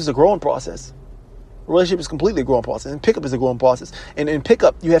relationship is a growing process. A relationship is completely a growing process, and pickup is a growing process. And in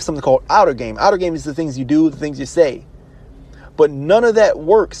pickup, you have something called outer game. Outer game is the things you do, the things you say. But none of that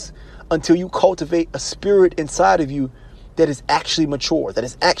works until you cultivate a spirit inside of you that is actually mature, that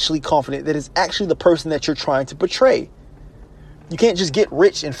is actually confident, that is actually the person that you're trying to portray. You can't just get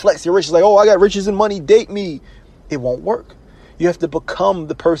rich and flex your riches like, oh, I got riches and money, date me. It won't work. You have to become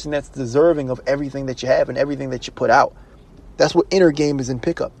the person that's deserving of everything that you have and everything that you put out. That's what inner game is in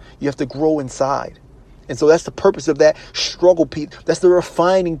pickup. You have to grow inside. And so that's the purpose of that struggle piece. That's the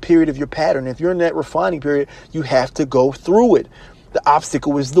refining period of your pattern. If you're in that refining period, you have to go through it. The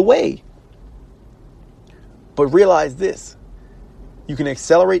obstacle is the way. But realize this. You can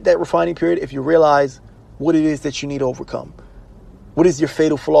accelerate that refining period if you realize what it is that you need to overcome. What is your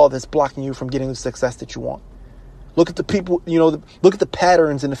fatal flaw that's blocking you from getting the success that you want? Look at the people, look at the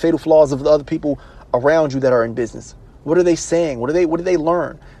patterns and the fatal flaws of the other people around you that are in business. What are they saying? What did they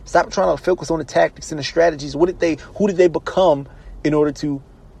learn? Stop trying to focus on the tactics and the strategies. Who did they become in order to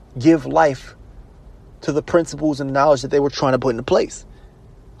give life to the principles and knowledge that they were trying to put into place?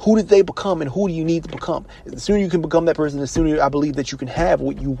 Who did they become, and who do you need to become? The sooner you can become that person, the sooner I believe that you can have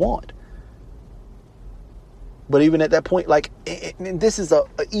what you want. But even at that point, and this is a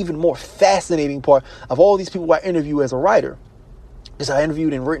even more fascinating part of all these people I interview as a writer, because I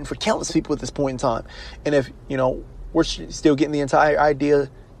interviewed and written for countless people at this point in time. And if, we're still getting the entire idea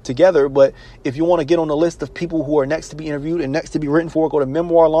together, but if you want to get on the list of people who are next to be interviewed and next to be written for, go to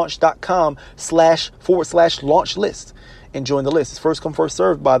memoirlaunch.com//launch list and join the list. It's first come, first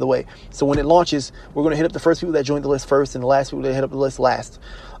served, by the way. So when it launches, we're going to hit up the first people that join the list first and the last people that hit up the list last.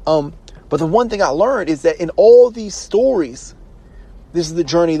 But the one thing I learned is that in all these stories, this is the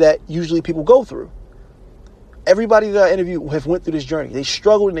journey that usually people go through. Everybody that I interview have went through this journey. They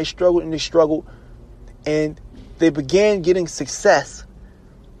struggled and they struggled and they struggled, and they began getting success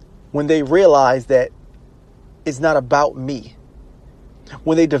when they realized that it's not about me.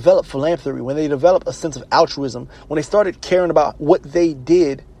 When they developed philanthropy, when they developed a sense of altruism, when they started caring about what they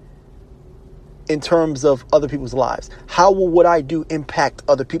did in terms of other people's lives. How will what I do impact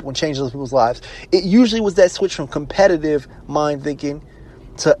other people and change other people's lives? It usually was that switch from competitive mind thinking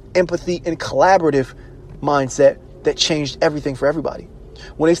to empathy and collaborative mindset that changed everything for everybody.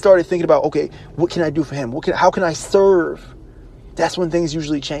 When they started thinking about, okay, what can I do for him? How can I serve? That's when things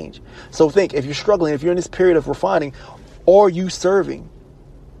usually change. So think, if you're struggling, if you're in this period of refining, are you serving?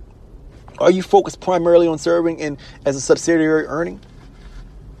 Are you focused primarily on serving and as a subsidiary earning?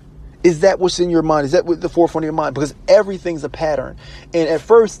 Is that what's in your mind? Is that what the forefront of your mind? Because everything's a pattern. And at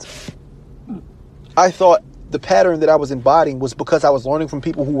first, I thought the pattern that I was embodying was because I was learning from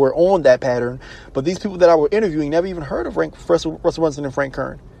people who were on that pattern. But these people that I were interviewing never even heard of Russell Brunson and Frank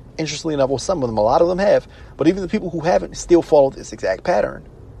Kern. Interestingly enough, well, some of them, a lot of them have. But even the people who haven't still follow this exact pattern.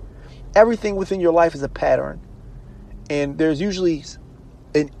 Everything within your life is a pattern. And there's usually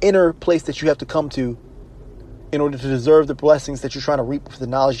an inner place that you have to come to in order to deserve the blessings that you're trying to reap with the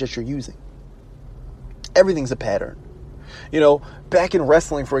knowledge that you're using. Everything's a pattern. Back in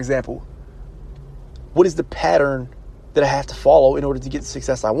wrestling, for example, what is the pattern that I have to follow in order to get the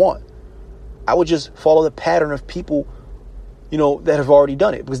success I want? I would just follow the pattern of people, that have already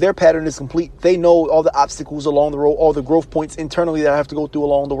done it, because their pattern is complete. They know all the obstacles along the road, all the growth points internally that I have to go through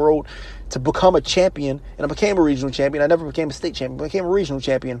along the road to become a champion. And I became a regional champion. I never became a state champion, but I became a regional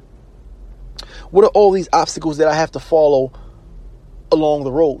champion. What are all these obstacles that I have to follow along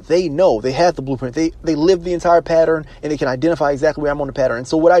the road? They know. They have the blueprint. They live the entire pattern, and they can identify exactly where I'm on the pattern. And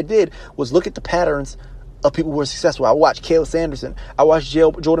so what I did was look at the patterns of people who are successful. I watched Cael Sanderson. I watched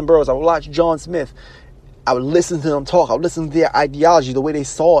Jordan Burroughs. I watched John Smith. I would listen to them talk. I would listen to their ideology, the way they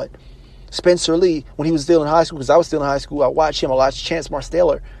saw it. Spencer Lee, when he was still in high school, because I was still in high school, I watched him. I watched Chance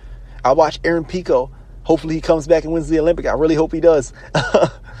Marsteller. I watched Aaron Pico. Hopefully he comes back and wins the Olympic. I really hope he does.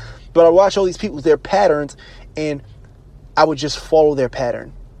 But I watch all these people with their patterns, and I would just follow their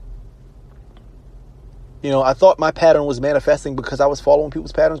pattern. I thought my pattern was manifesting because I was following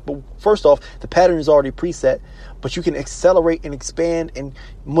people's patterns. But first off, the pattern is already preset, but you can accelerate and expand and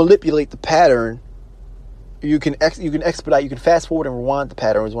manipulate the pattern. You can expedite, you can fast forward and rewind the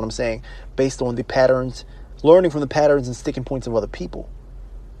pattern, is what I'm saying, based on the patterns, learning from the patterns and sticking points of other people.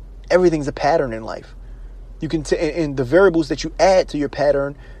 Everything's a pattern in life. You can and the variables that you add to your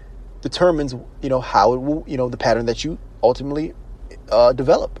pattern determines, how it will, the pattern that you ultimately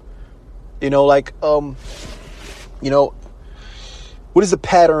develop. What is the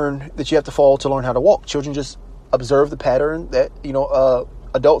pattern that you have to follow to learn how to walk? Children just observe the pattern that,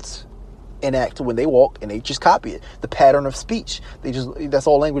 adults enact when they walk, and they just copy it. The pattern of speech. That's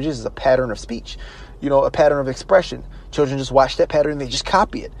all language is a pattern of speech. A pattern of expression. Children just watch that pattern and they just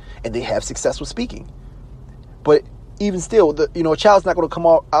copy it, and they have success with speaking. But even still, a child's not going to come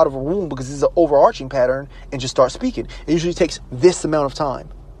out of a womb because this is an overarching pattern and just start speaking. It usually takes this amount of time.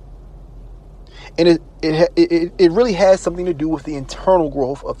 And it really has something to do with the internal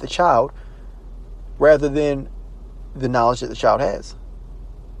growth of the child rather than the knowledge that the child has.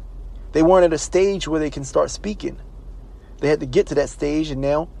 They weren't at a stage where they can start speaking. They had to get to that stage, and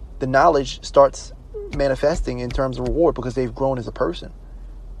now the knowledge starts manifesting in terms of reward because they've grown as a person.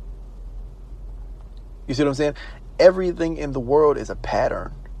 You see what I'm saying? Everything in the world is a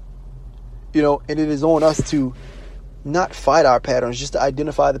pattern. And it is on us to not fight our patterns, just to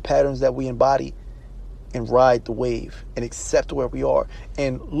identify the patterns that we embody and ride the wave and accept where we are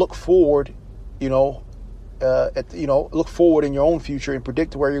and look forward, look forward in your own future and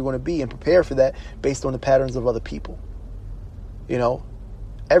predict where you're going to be and prepare for that based on the patterns of other people.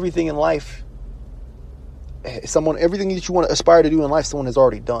 Everything in life, everything that you want to aspire to do in life, someone has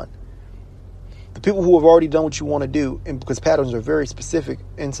already done. The people who have already done what you want to do, and because patterns are very specific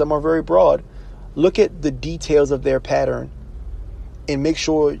and some are very broad, look at the details of their pattern and make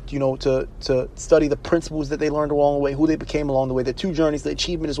sure, to study the principles that they learned along the way, who they became along the way, the two journeys, the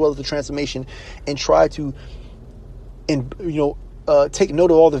achievement as well as the transformation, and try to, take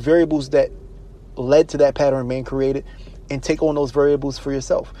note of all the variables that led to that pattern being created and take on those variables for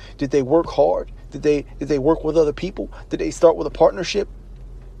yourself. Did they work hard? Did they work with other people? Did they start with a partnership?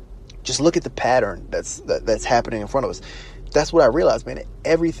 Just look at the pattern that's happening in front of us. That's what I realized, man.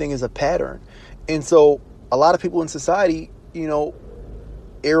 Everything is a pattern. And so a lot of people in society,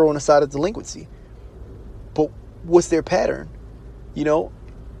 err on the side of delinquency. But what's their pattern?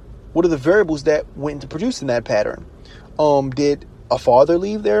 What are the variables that went into producing that pattern? Did a father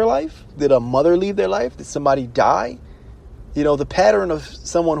leave their life? Did a mother leave their life? Did somebody die? The pattern of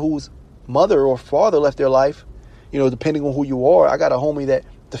someone whose mother or father left their life, depending on who you are. I got a homie that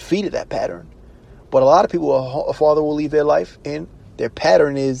defeated that pattern. But a lot of people, a father will leave their life and their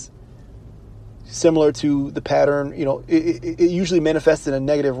pattern is similar to the pattern, it usually manifests in a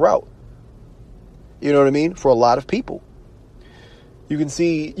negative route. You know what I mean? For a lot of people. You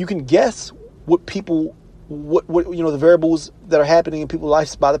can guess what people, the variables that are happening in people's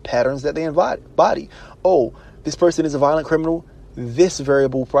lives by the patterns that they embody. Oh, this person is a violent criminal. This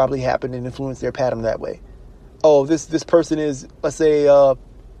variable probably happened and influenced their pattern that way. oh, this person is, let's say,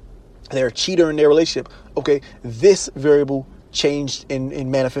 they're a cheater in their relationship. Okay, this variable changed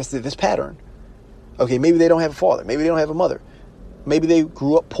and manifested this pattern. Okay, maybe they don't have a father. Maybe they don't have a mother. Maybe they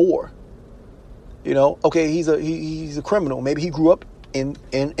grew up poor. You know, okay, he's a criminal. Maybe he grew up in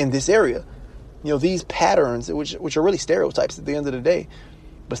this area. You know, these patterns, which are really stereotypes at the end of the day.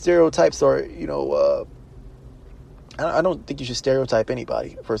 But stereotypes are, you know, I don't think you should stereotype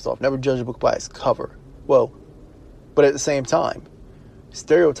anybody, first off. Never judge a book by its cover. Well, but at the same time,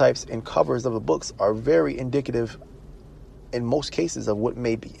 stereotypes and covers of the books are very indicative in most cases of what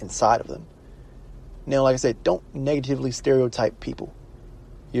may be inside of them. Now, like I said, don't negatively stereotype people.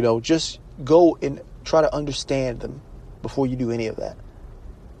 You know, just go and try to understand them before you do any of that.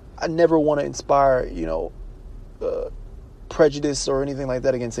 I never want to inspire, you know, prejudice or anything like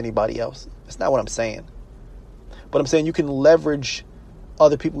that against anybody else. That's not what I'm saying. But I'm saying you can leverage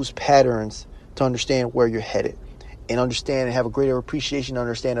other people's patterns to understand where you're headed and understand and have a greater appreciation and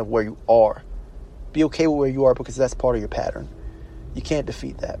understanding of where you are. Be okay with where you are because that's part of your pattern. You can't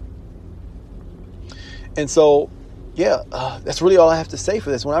defeat that. And so, yeah, that's really all I have to say for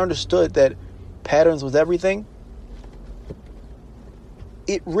this. When I understood that patterns was everything,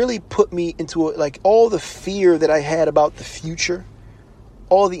 it really put me into like all the fear that I had about the future,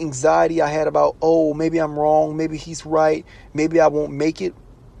 all the anxiety I had about, oh, maybe I'm wrong, maybe he's right, maybe I won't make it,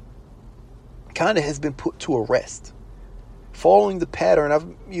 kind of has been put to a rest. Following the pattern, I've,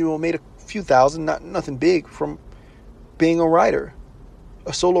 you know, made a few thousand, nothing big, from being a writer,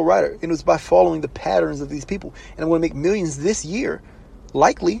 a solo writer. And it was by following the patterns of these people. And I'm going to make millions this year,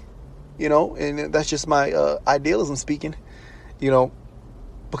 likely, you know, and that's just my idealism speaking, you know,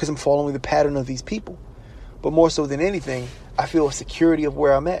 because I'm following the pattern of these people. But more so than anything, I feel a security of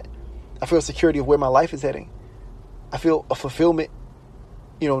where I'm at. I feel a security of where my life is heading. I feel a fulfillment,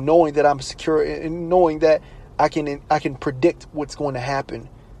 you know, knowing that I'm secure and knowing that I can predict what's going to happen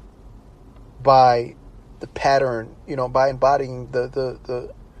by the pattern, you know, by embodying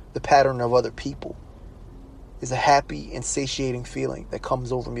the pattern of other people. Is a happy and satiating feeling that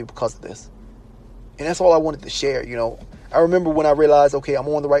comes over me because of this. And that's all I wanted to share, you know. I remember when I realized, okay, I'm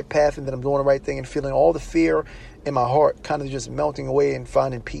on the right path and that I'm doing the right thing and feeling all the fear in my heart kind of just melting away and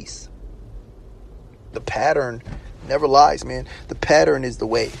finding peace. The pattern never lies, man. The pattern is the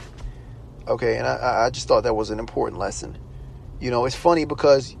way. Okay, and I just thought that was an important lesson. You know, it's funny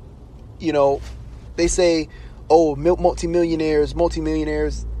because, you know, they say, oh, multimillionaires,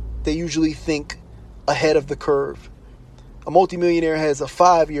 they usually think ahead of the curve. A multimillionaire has a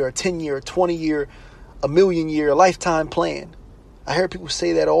 5-year, a 10-year, a 20-year, a million-year, a lifetime plan. I hear people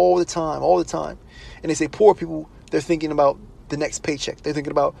say that all the time. And they say poor people, they're thinking about the next paycheck. They're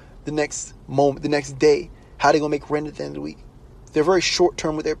thinking about the next moment, the next day, how they're going to make rent at the end of the week. They're very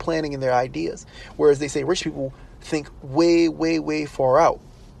short-term with their planning and their ideas. Whereas they say rich people think way, way, way far out.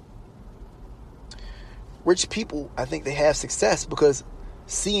 Rich people, I think they have success because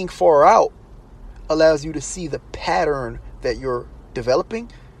seeing far out allows you to see the pattern that you're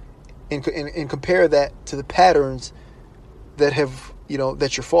developing and compare that to the patterns that have, you know,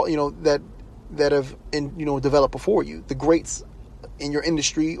 that that have, developed before you. The greats in your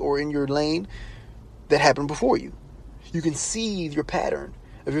industry or in your lane that happened before you. You can see your pattern.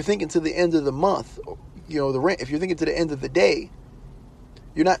 If you're thinking to the end of the month, you know, if you're thinking to the end of the day,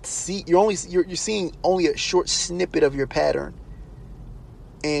 you're seeing only a short snippet of your pattern.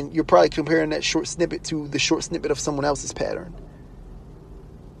 And you're probably comparing that short snippet to the short snippet of someone else's pattern.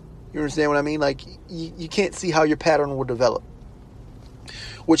 You understand what I mean? Like, you can't see how your pattern will develop.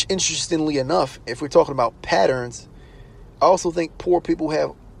 Which, interestingly enough, if we're talking about patterns, I also think poor people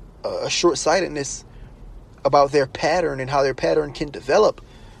have a short-sightedness about their pattern and how their pattern can develop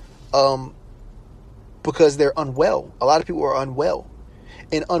because they're unwell. A lot of people are unwell.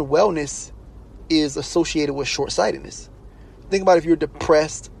 And unwellness is associated with short-sightedness. Think about if you're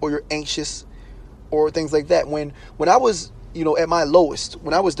depressed or you're anxious or things like that. When I was, you know, at my lowest,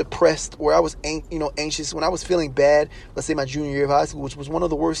 when I was depressed or I was, anxious, when I was feeling bad, let's say my junior year of high school, which was one of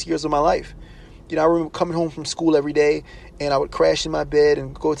the worst years of my life. You know, I remember coming home from school every day and I would crash in my bed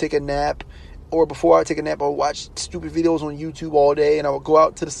and go take a nap. Or before I would take a nap, I would watch stupid videos on YouTube all day. And I would go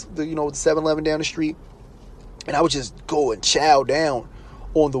out to the 7-Eleven down the street and I would just go and chow down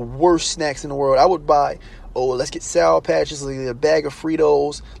on the worst snacks in the world. I would buy, let's get Sour Patches, let's get a bag of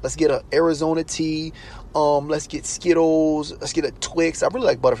Fritos, let's get an Arizona tea, let's get Skittles, let's get a Twix. I really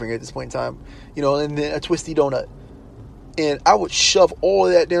like Butterfinger at this point in time, you know, and then a Twisty Donut. And I would shove all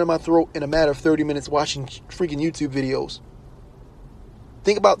of that down my throat in a matter of 30 minutes watching freaking YouTube videos.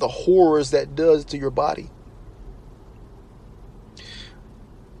 Think about the horrors that does to your body.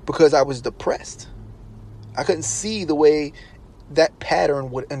 Because I was depressed. I couldn't see the way that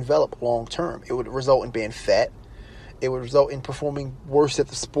pattern would envelop long term. It would result in being fat. It would result in performing worse at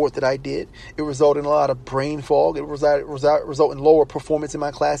the sport that I did. It would result in a lot of brain fog. It would result in lower performance in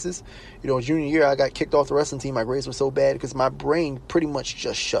my classes. Junior year, I got kicked off the wrestling team. My grades were so bad because my brain pretty much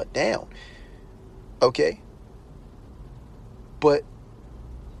just shut down. Okay? But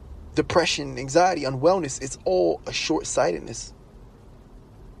depression, anxiety, unwellness, it's all a short-sightedness.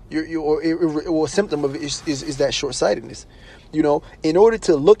 A symptom of it is that short-sightedness. In order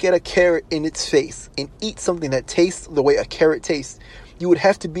to look at a carrot in its face and eat something that tastes the way a carrot tastes, you would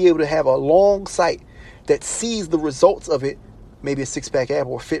have to be able to have a long sight that sees the results of it, maybe a six-pack ab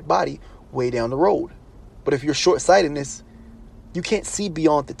or a fit body, way down the road. But if you're short-sightedness, you can't see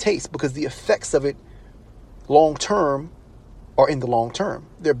beyond the taste because the effects of it long-term are in the long term.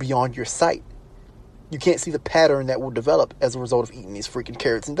 They're beyond your sight. You can't see the pattern that will develop as a result of eating these freaking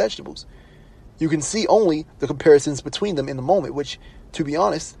carrots and vegetables. You can see only the comparisons between them in the moment, which, to be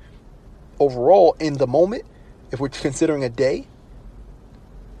honest, overall, in the moment, if we're considering a day,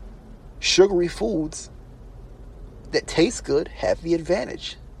 sugary foods that taste good have the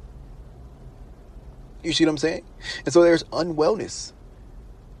advantage. You see what I'm saying? And so there's unwellness.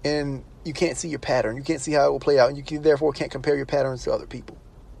 And you can't see your pattern. You can't see how it will play out. And you therefore can't compare your patterns to other people.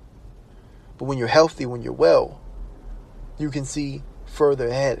 But when you're healthy, when you're well, you can see further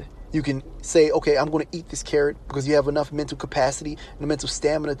ahead. You can say, okay, I'm going to eat this carrot because you have enough mental capacity and mental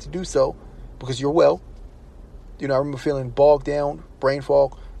stamina to do so because you're well. I remember feeling bogged down, brain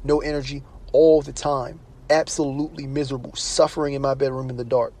fog, no energy all the time. Absolutely miserable, suffering in my bedroom in the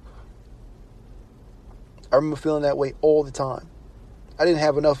dark. I remember feeling that way all the time. I didn't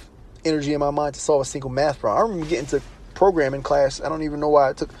have enough energy in my mind to solve a single math problem. I remember getting to programming class. I don't even know why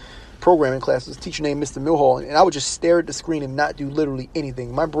I took programming class. There was a teacher named Mr. Millhall, and I would just stare at the screen and not do literally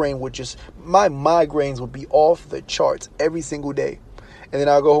anything. My migraines would be off the charts every single day. And then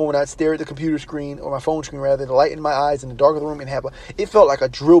I'd go home and I'd stare at the computer screen, or my phone screen rather, the light in my eyes in the dark of the room, and it felt like a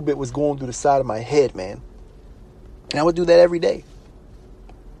drill bit was going through the side of my head, man. And I would do that every day.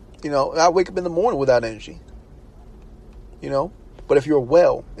 I'd wake up in the morning without energy. But if you're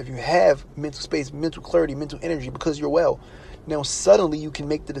well, if you have mental space, mental clarity, mental energy because you're well, now suddenly you can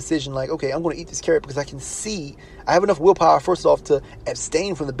make the decision like, okay, I'm going to eat this carrot because I have enough willpower, first off, to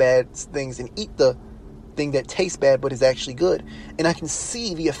abstain from the bad things and eat the thing that tastes bad but is actually good. And I can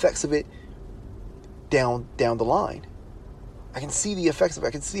see the effects of it down the line. I can see the effects of it.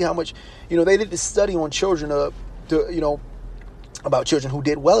 I can see how much, they did this study on children, about children who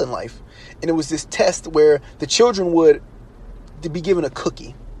did well in life. And it was this test where the children would be given a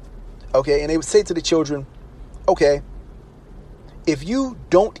cookie, okay? And they would say to the children, okay, if you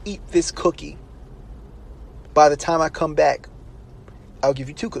don't eat this cookie by the time I come back, I'll give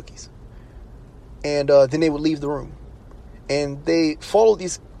you 2 cookies. And then they would leave the room. And they followed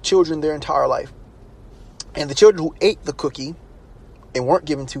these children their entire life. And the children who ate the cookie and weren't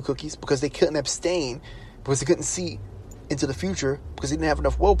given 2 cookies because they couldn't abstain, because they couldn't see into the future, because they didn't have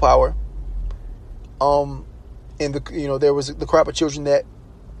enough willpower, and there was the crop of children that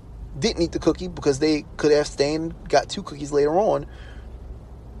didn't eat the cookie because they could abstain, got 2 cookies later on.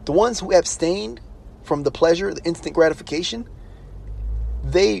 The ones who abstained from the pleasure, the instant gratification,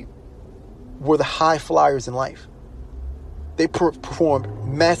 they were the high flyers in life. They performed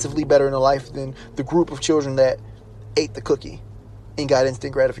massively better in their life than the group of children that ate the cookie and got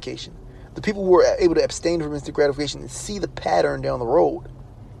instant gratification. The people who were able to abstain from instant gratification and see the pattern down the road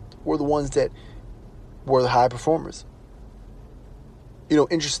were the ones that were the high performers.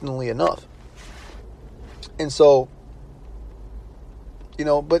 Interestingly enough. And so,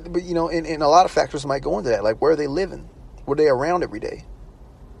 but and a lot of factors might go into that. Like, where are they living? Were they around every day?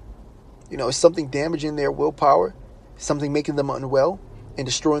 Is something damaging their willpower? Something making them unwell and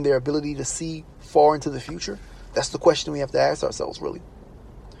destroying their ability to see far into the future? That's the question we have to ask ourselves, really.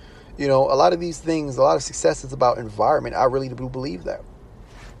 A lot of these things, a lot of success is about environment. I really do believe that.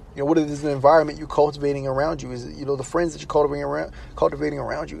 What is the environment you're cultivating around you? Is it, the friends that you're cultivating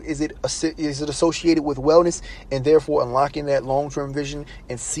around you? Is it associated with wellness and therefore unlocking that long-term vision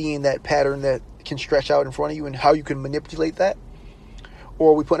and seeing that pattern that can stretch out in front of you and how you can manipulate that?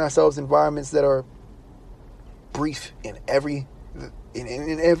 Or are we putting ourselves in environments that are brief in every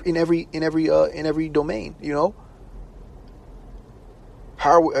domain?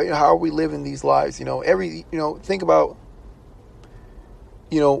 How are we living these lives? Think about,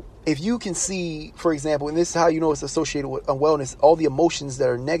 if you can see, for example, and this is how it's associated with unwellness, all the emotions that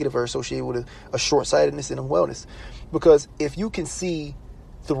are negative are associated with a short-sightedness and unwellness. Because if you can see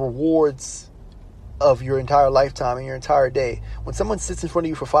the rewards of your entire lifetime and your entire day, when someone sits in front of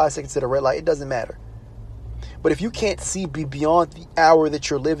you for 5 seconds at a red light, it doesn't matter. But if you can't see beyond the hour that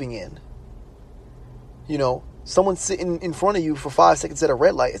you're living in, someone sitting in front of you for 5 seconds at a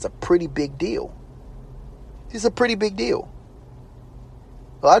red light, it's a pretty big deal. It's a pretty big deal.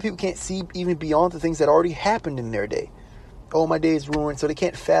 A lot of people can't see even beyond the things that already happened in their day. Oh, my day is ruined, so they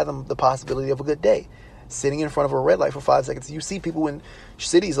can't fathom the possibility of a good day. Sitting in front of a red light for 5 seconds. You see people in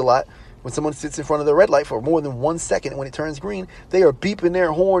cities a lot. When someone sits in front of the red light for more than 1 second, when it turns green, they are beeping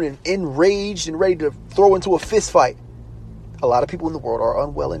their horn and enraged and ready to throw into a fist fight. A lot of people in the world are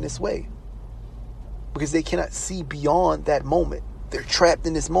unwell in this way because they cannot see beyond that moment. They're trapped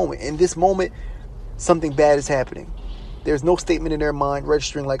in this moment. In this moment, something bad is happening. There's no statement in their mind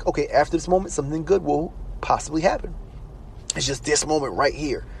registering like, okay, after this moment, something good will possibly happen. It's just this moment right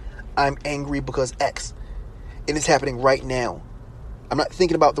here. I'm angry because X. And it's happening right now. I'm not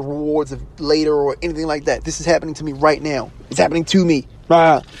thinking about the rewards of later or anything like that. This is happening to me right now. It's happening to me.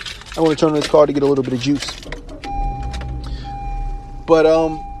 I want to turn on this car to get a little bit of juice. But,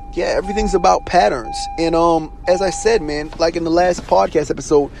 everything's about patterns. And, as I said, man, like in the last podcast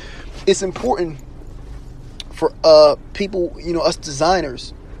episode, it's important for, people, us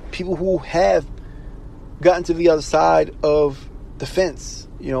designers, people who have gotten to the other side of the fence,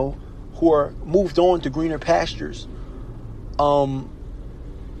 who are moved on to greener pastures.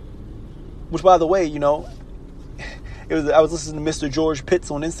 Which, by the way, I was listening to Mr. George Pitts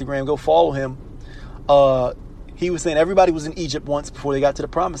on Instagram. Go follow him. He was saying everybody was in Egypt once before they got to the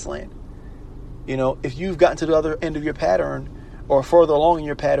promised land. If you've gotten to the other end of your pattern or further along in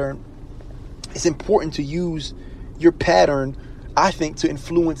your pattern, it's important to use your pattern, I think, to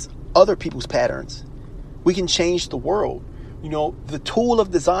influence other people's patterns. We can change the world. The tool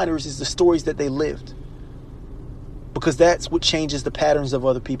of designers is the stories that they lived. Because that's what changes the patterns of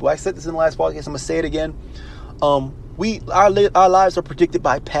other people. I said this in the last podcast. I'm going to say it again. Our lives are predicted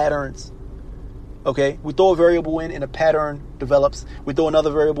by patterns. Okay? We throw a variable in and a pattern develops. We throw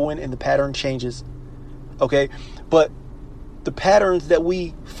another variable in and the pattern changes. Okay? But the patterns that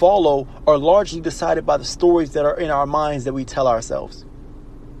we follow are largely decided by the stories that are in our minds that we tell ourselves.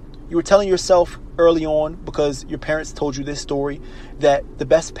 You were telling yourself early on, because your parents told you this story, that the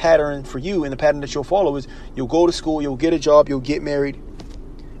best pattern for you and the pattern that you'll follow is you'll go to school, you'll get a job, you'll get married,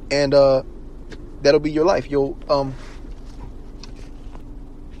 and that'll be your life.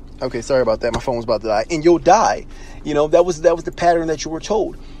 Okay, sorry about that. My phone was about to die. And you'll die. That was the pattern that you were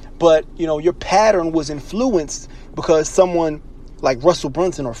told. But, your pattern was influenced because someone like Russell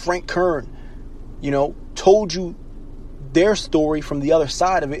Brunson or Frank Kern, told you their story from the other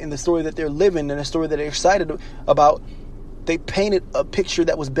side of it, and the story that they're living and the story that they're excited about. They painted a picture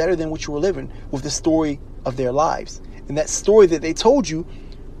that was better than what you were living with the story of their lives. And that story that they told you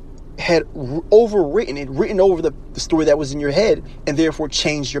had written over the story that was in your head, and therefore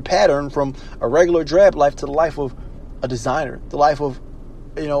changed your pattern from a regular drab life to the life of a designer, the life of,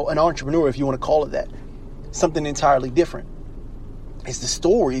 an entrepreneur, if you want to call it that. Something entirely different. It's the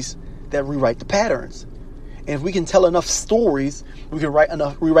stories that rewrite the patterns. And if we can tell enough stories, we can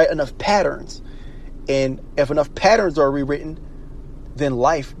rewrite enough patterns. And if enough patterns are rewritten, then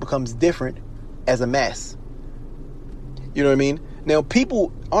life becomes different as a mass. You know what I mean? Now,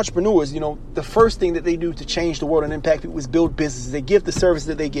 entrepreneurs, the first thing that they do to change the world and impact people is build businesses. They give the service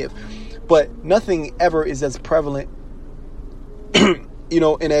that they give. But nothing ever is as prevalent,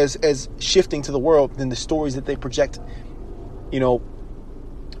 and as shifting to the world than the stories that they project,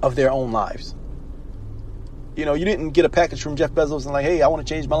 of their own lives. You didn't get a package from Jeff Bezos and like, hey, I want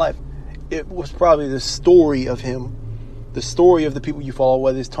to change my life. It was probably the story of him, the story of the people you follow,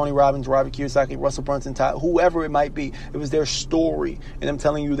 whether it's Tony Robbins, Robert Kiyosaki, Russell Brunson, whoever it might be. It was their story, and them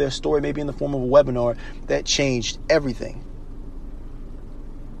telling you their story, maybe in the form of a webinar, that changed everything.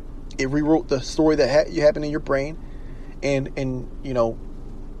 It rewrote the story that happened in your brain, and in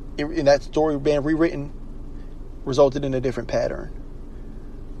that story being rewritten, resulted in a different pattern.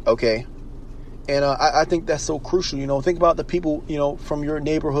 Okay. And I think that's so crucial. Think about the people, from your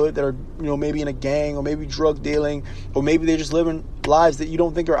neighborhood that are, maybe in a gang or maybe drug dealing, or maybe they're just living lives that you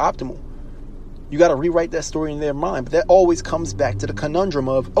don't think are optimal. You got to rewrite that story in their mind. But that always comes back to the conundrum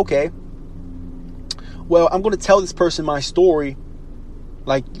of, okay, well, I'm going to tell this person my story.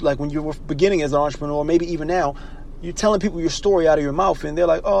 Like when you were beginning as an entrepreneur, maybe even now, you're telling people your story out of your mouth and they're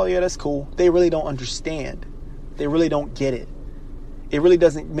like, oh yeah, that's cool. They really don't understand. They really don't get it. It really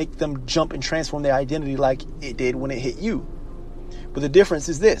doesn't make them jump and transform their identity like it did when it hit you. But the difference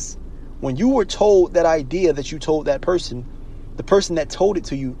is this. When you were told that idea that you told that person, the person that told it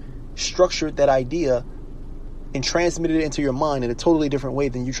to you structured that idea and transmitted it into your mind in a totally different way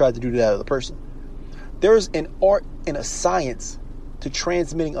than you tried to do to that other person. There's an art and a science to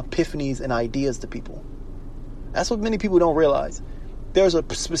transmitting epiphanies and ideas to people. That's what many people don't realize. There's a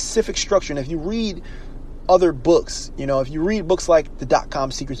specific structure. And if you read other books, if you read books like the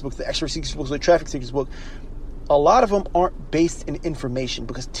 .com secrets books, the extra secrets books, the traffic secrets book, a lot of them aren't based in information,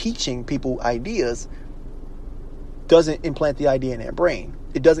 because teaching people ideas doesn't implant the idea in their brain.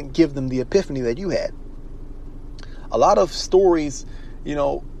 It doesn't give them the epiphany that you had. A lot of stories,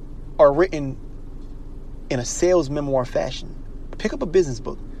 are written in a sales memoir fashion. Pick up a business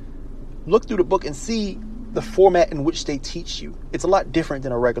book, look through the book and see the format in which they teach you. It's a lot different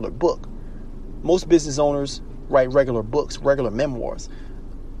than a regular book. Most business owners write regular books, regular memoirs.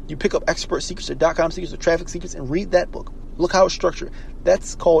 You pick up Expert Secrets or .com Secrets or Traffic Secrets and read that book. Look how it's structured.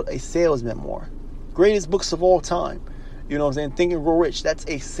 That's called a sales memoir. Greatest books of all time. You know what I'm saying? Think and Grow Rich. That's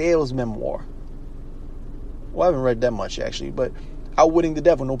a sales memoir. Well, I haven't read that much actually, but Outwitting the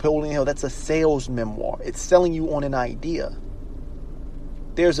Devil, Napoleon Hill, that's a sales memoir. It's selling you on an idea.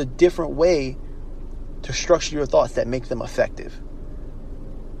 There's a different way to structure your thoughts that make them effective.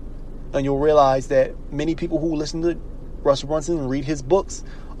 And you'll realize that many people who listen to Russell Brunson and read his books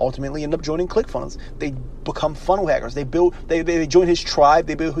ultimately end up joining ClickFunnels. They become funnel hackers. They join his tribe,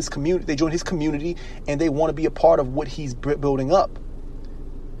 they build his community, they join his community, and they want to be a part of what he's building up.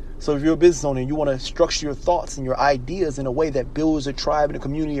 So if you're a business owner and you want to structure your thoughts and your ideas in a way that builds a tribe and a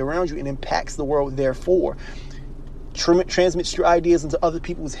community around you and impacts the world, therefore transmits your ideas into other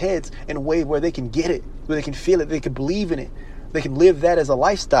people's heads in a way where they can get it, where they can feel it, they can believe in it, they can live that as a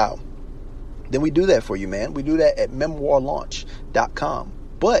lifestyle, then we do that for you, man. We do that at memoirlaunch.com.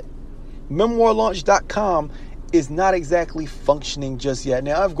 But memoirlaunch.com is not exactly functioning just yet.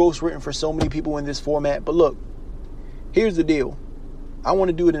 Now, I've ghostwritten for so many people in this format, but look, here's the deal. I want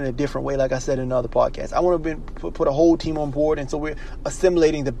to do it in a different way, like I said in another podcast. I want to put a whole team on board, and so we're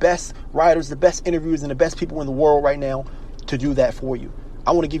assimilating the best writers, the best interviewers, and the best people in the world right now to do that for you.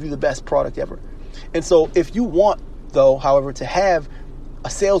 I want to give you the best product ever. And so if you want, though, however, to have a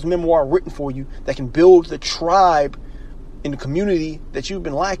sales memoir written for you that can build the tribe in the community that you've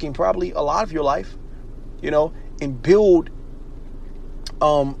been lacking probably a lot of your life, and build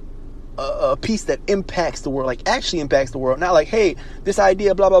a piece that impacts the world, like actually impacts the world, not like, hey, this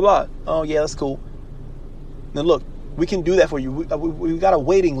idea, blah, blah, blah. Oh, yeah, that's cool. Then look, we can do that for you. We got a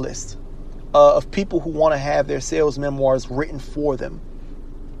waiting list of people who want to have their sales memoirs written for them.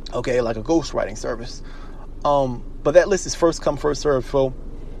 Okay, like a ghostwriting service. But that list is first come, first serve. So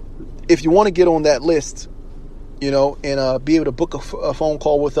if you want to get on that list, and be able to book a phone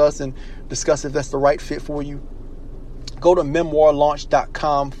call with us and discuss if that's the right fit for you, go to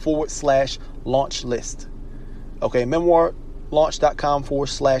memoirlaunch.com/launch list. Okay,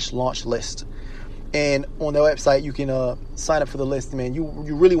 memoirlaunch.com/launch list. And on the website, you can sign up for the list, man.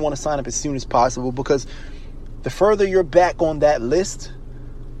 You really want to sign up as soon as possible, because the further you're back on that list,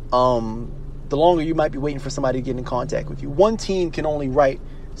 the longer you might be waiting for somebody to get in contact with you. One team can only write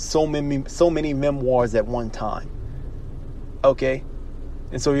so many memoirs at one time. Okay?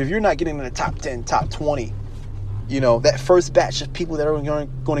 And so if you're not getting in the top 10, top 20, that first batch of people that are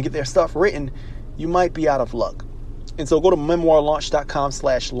going to get their stuff written, you might be out of luck. And so go to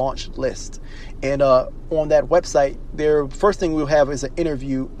memoirlaunch.com/launch list. And on that website, first thing we'll have is a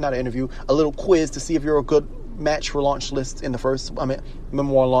little quiz to see if you're a good match for launch list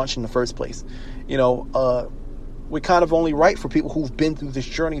Memoir Launch in the first place. We kind of only write for people who've been through this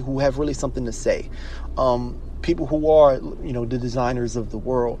journey, who have really something to say. People who are, the designers of the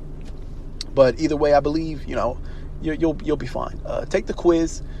world. But either way, I believe, you'll be fine. Take the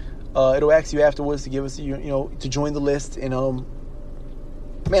quiz. It'll ask you afterwards to give us, to join the list. And,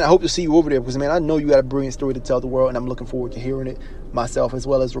 man, I hope to see you over there, because, man, I know you got a brilliant story to tell the world, and I'm looking forward to hearing it myself as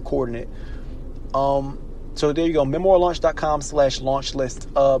well as recording it. So there you go, memoirlaunch.com/launch list.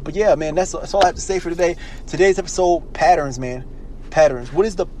 But yeah, man, that's all I have to say for today. Today's episode, patterns, man. Patterns. What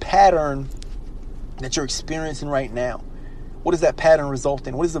is the pattern that you're experiencing right now? What does that pattern result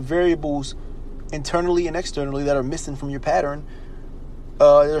in? What is the variables internally and externally that are missing from your pattern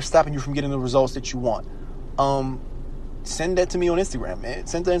that are stopping you from getting the results that you want? Send that to me on Instagram, man.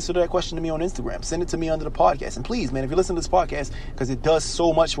 Send the answer to that question to me on Instagram. Send it to me under the podcast. And please, man, if you listen to this podcast, because it does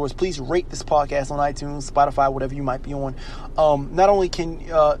so much for us, please rate this podcast on iTunes, Spotify, whatever you might be on. Not only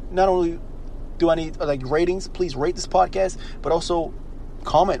do I need ratings, please rate this podcast, but also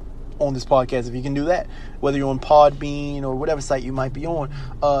comment on this podcast if you can do that. Whether you're on Podbean or whatever site you might be on,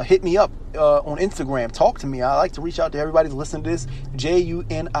 hit me up on Instagram. Talk to me. I like to reach out to everybody to listen to this.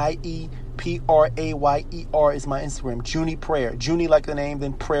 JUNIEPRAYER is my Instagram. Junie Prayer. Junie like the name,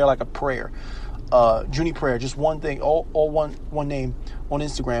 then prayer like a prayer. Junie Prayer. Just one thing, all one name on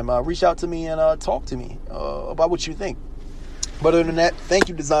Instagram. Reach out to me and talk to me about what you think. But other than that, thank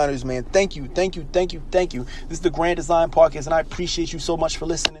you, designers, man. Thank you. This is the Grand Design Podcast, and I appreciate you so much for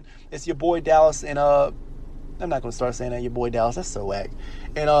listening. It's your boy Dallas, and I'm not going to start saying that, your boy Dallas. That's so whack.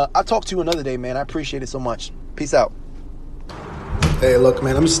 And I'll talk to you another day, man. I appreciate it so much. Peace out. Hey, look,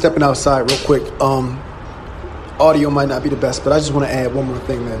 man, I'm just stepping outside real quick. Audio might not be the best, but I just want to add one more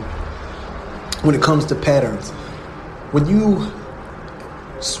thing, man. When it comes to patterns, when you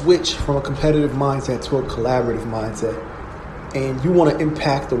switch from a competitive mindset to a collaborative mindset, and you want to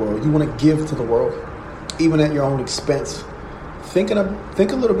impact the world, you want to give to the world, even at your own expense, think a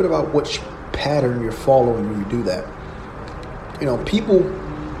little bit about which pattern you're following when you do that. You know, people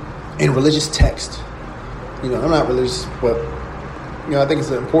in religious text, you know, I'm not religious, but, you know, I think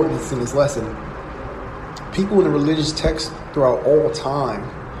it's important in this lesson. People in the religious text throughout all time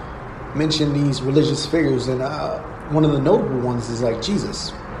mention these religious figures, and one of the notable ones is like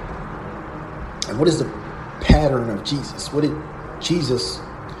Jesus. And what is the pattern of Jesus? What did Jesus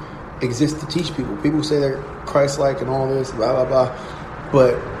exist to teach people? People say they're Christ-like and all this, blah, blah, blah.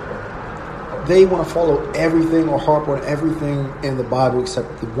 But they want to follow everything or harp on everything in the Bible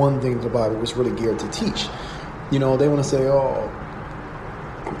except the one thing the Bible was really geared to teach. You know, they want to say, oh,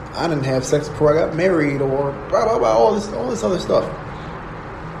 I didn't have sex before I got married, or blah, blah, blah, all this other stuff.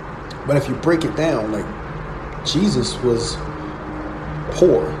 But if you break it down, like, Jesus was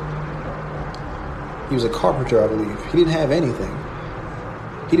poor. He was a carpenter, I believe. He didn't have anything.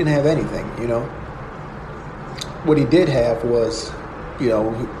 You know. What he did have was, you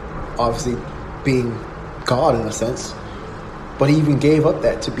know, obviously being God in a sense, but he even gave up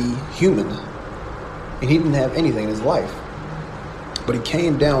that to be human. And he didn't have anything in his life. But he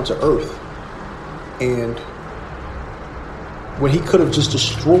came down to earth, and when he could have just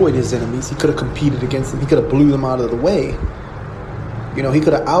destroyed his enemies, he could have competed against them, he could have blew them out of the way. You know, he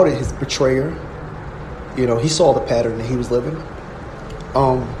could have outed his betrayer. You know, he saw the pattern that he was living.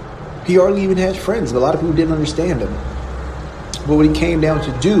 He hardly even had friends, but a lot of people didn't understand him. But what he came down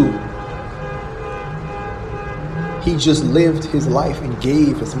to do, he just lived his life and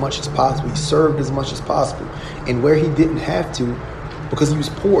gave as much as possible. He served as much as possible. And where he didn't have to, because he was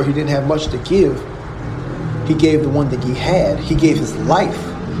poor, he didn't have much to give, he gave the one thing he had. He gave his life.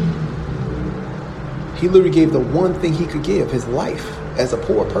 He literally gave the one thing he could give, his life, as a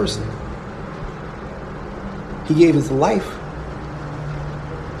poor person. He gave his life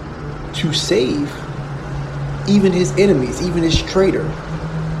to save even his enemies, even his traitor,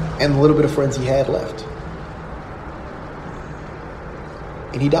 and the little bit of friends he had left.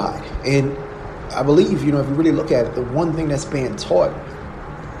 And he died. And I believe, you know, if you really look at it, the one thing that's being taught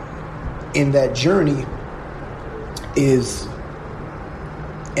in that journey is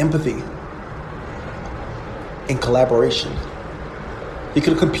empathy and collaboration. He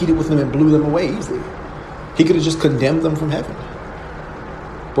could have competed with them and blew them away easily. He could have just condemned them from heaven.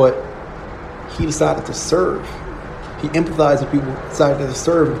 But he decided to serve. He empathized with people, decided to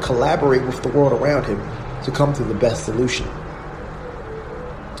serve and collaborate with the world around him to come to the best solution.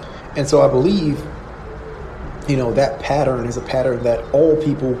 And so I believe, you know, that pattern is a pattern that all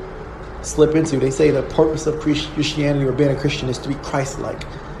people slip into. They say the purpose of Christianity or being a Christian is to be Christ-like.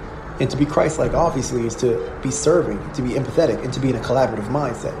 And to be Christ-like, obviously, is to be serving, to be empathetic, and to be in a collaborative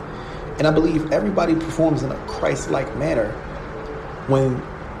mindset. And I believe everybody performs in a Christ-like manner when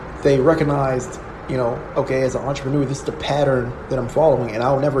they recognized, you know, okay, as an entrepreneur, this is the pattern that I'm following, and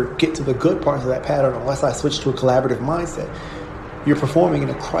I'll never get to the good parts of that pattern unless I switch to a collaborative mindset. You're performing in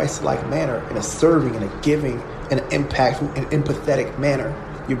a Christ-like manner, in a serving, in a giving, in an impactful and empathetic manner.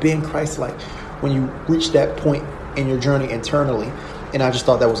 You're being Christ-like when you reach that point in your journey internally. And I just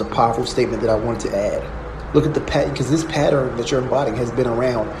thought that was a powerful statement that I wanted to add. Look at the pattern, because this pattern that you're embodying has been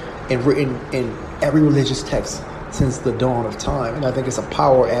around and written in every religious text since the dawn of time. And I think it's a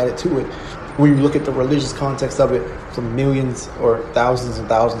power added to it when you look at the religious context of it from millions or thousands and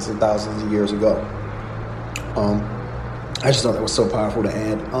thousands and thousands of years ago. I just thought that was so powerful to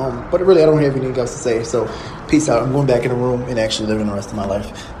add. But really, I don't have anything else to say. So, peace out. I'm going back in the room and actually living the rest of my life.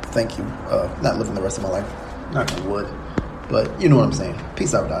 Thank you. Not living the rest of my life. Not gonna would. But you know what I'm saying.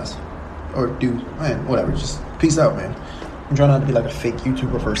 Peace out, guys. Or dude, man, whatever. Just peace out, man. I'm trying not to be like a fake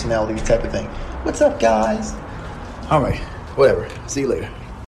YouTuber personality type of thing. What's up, guys? All right. Whatever. See you later.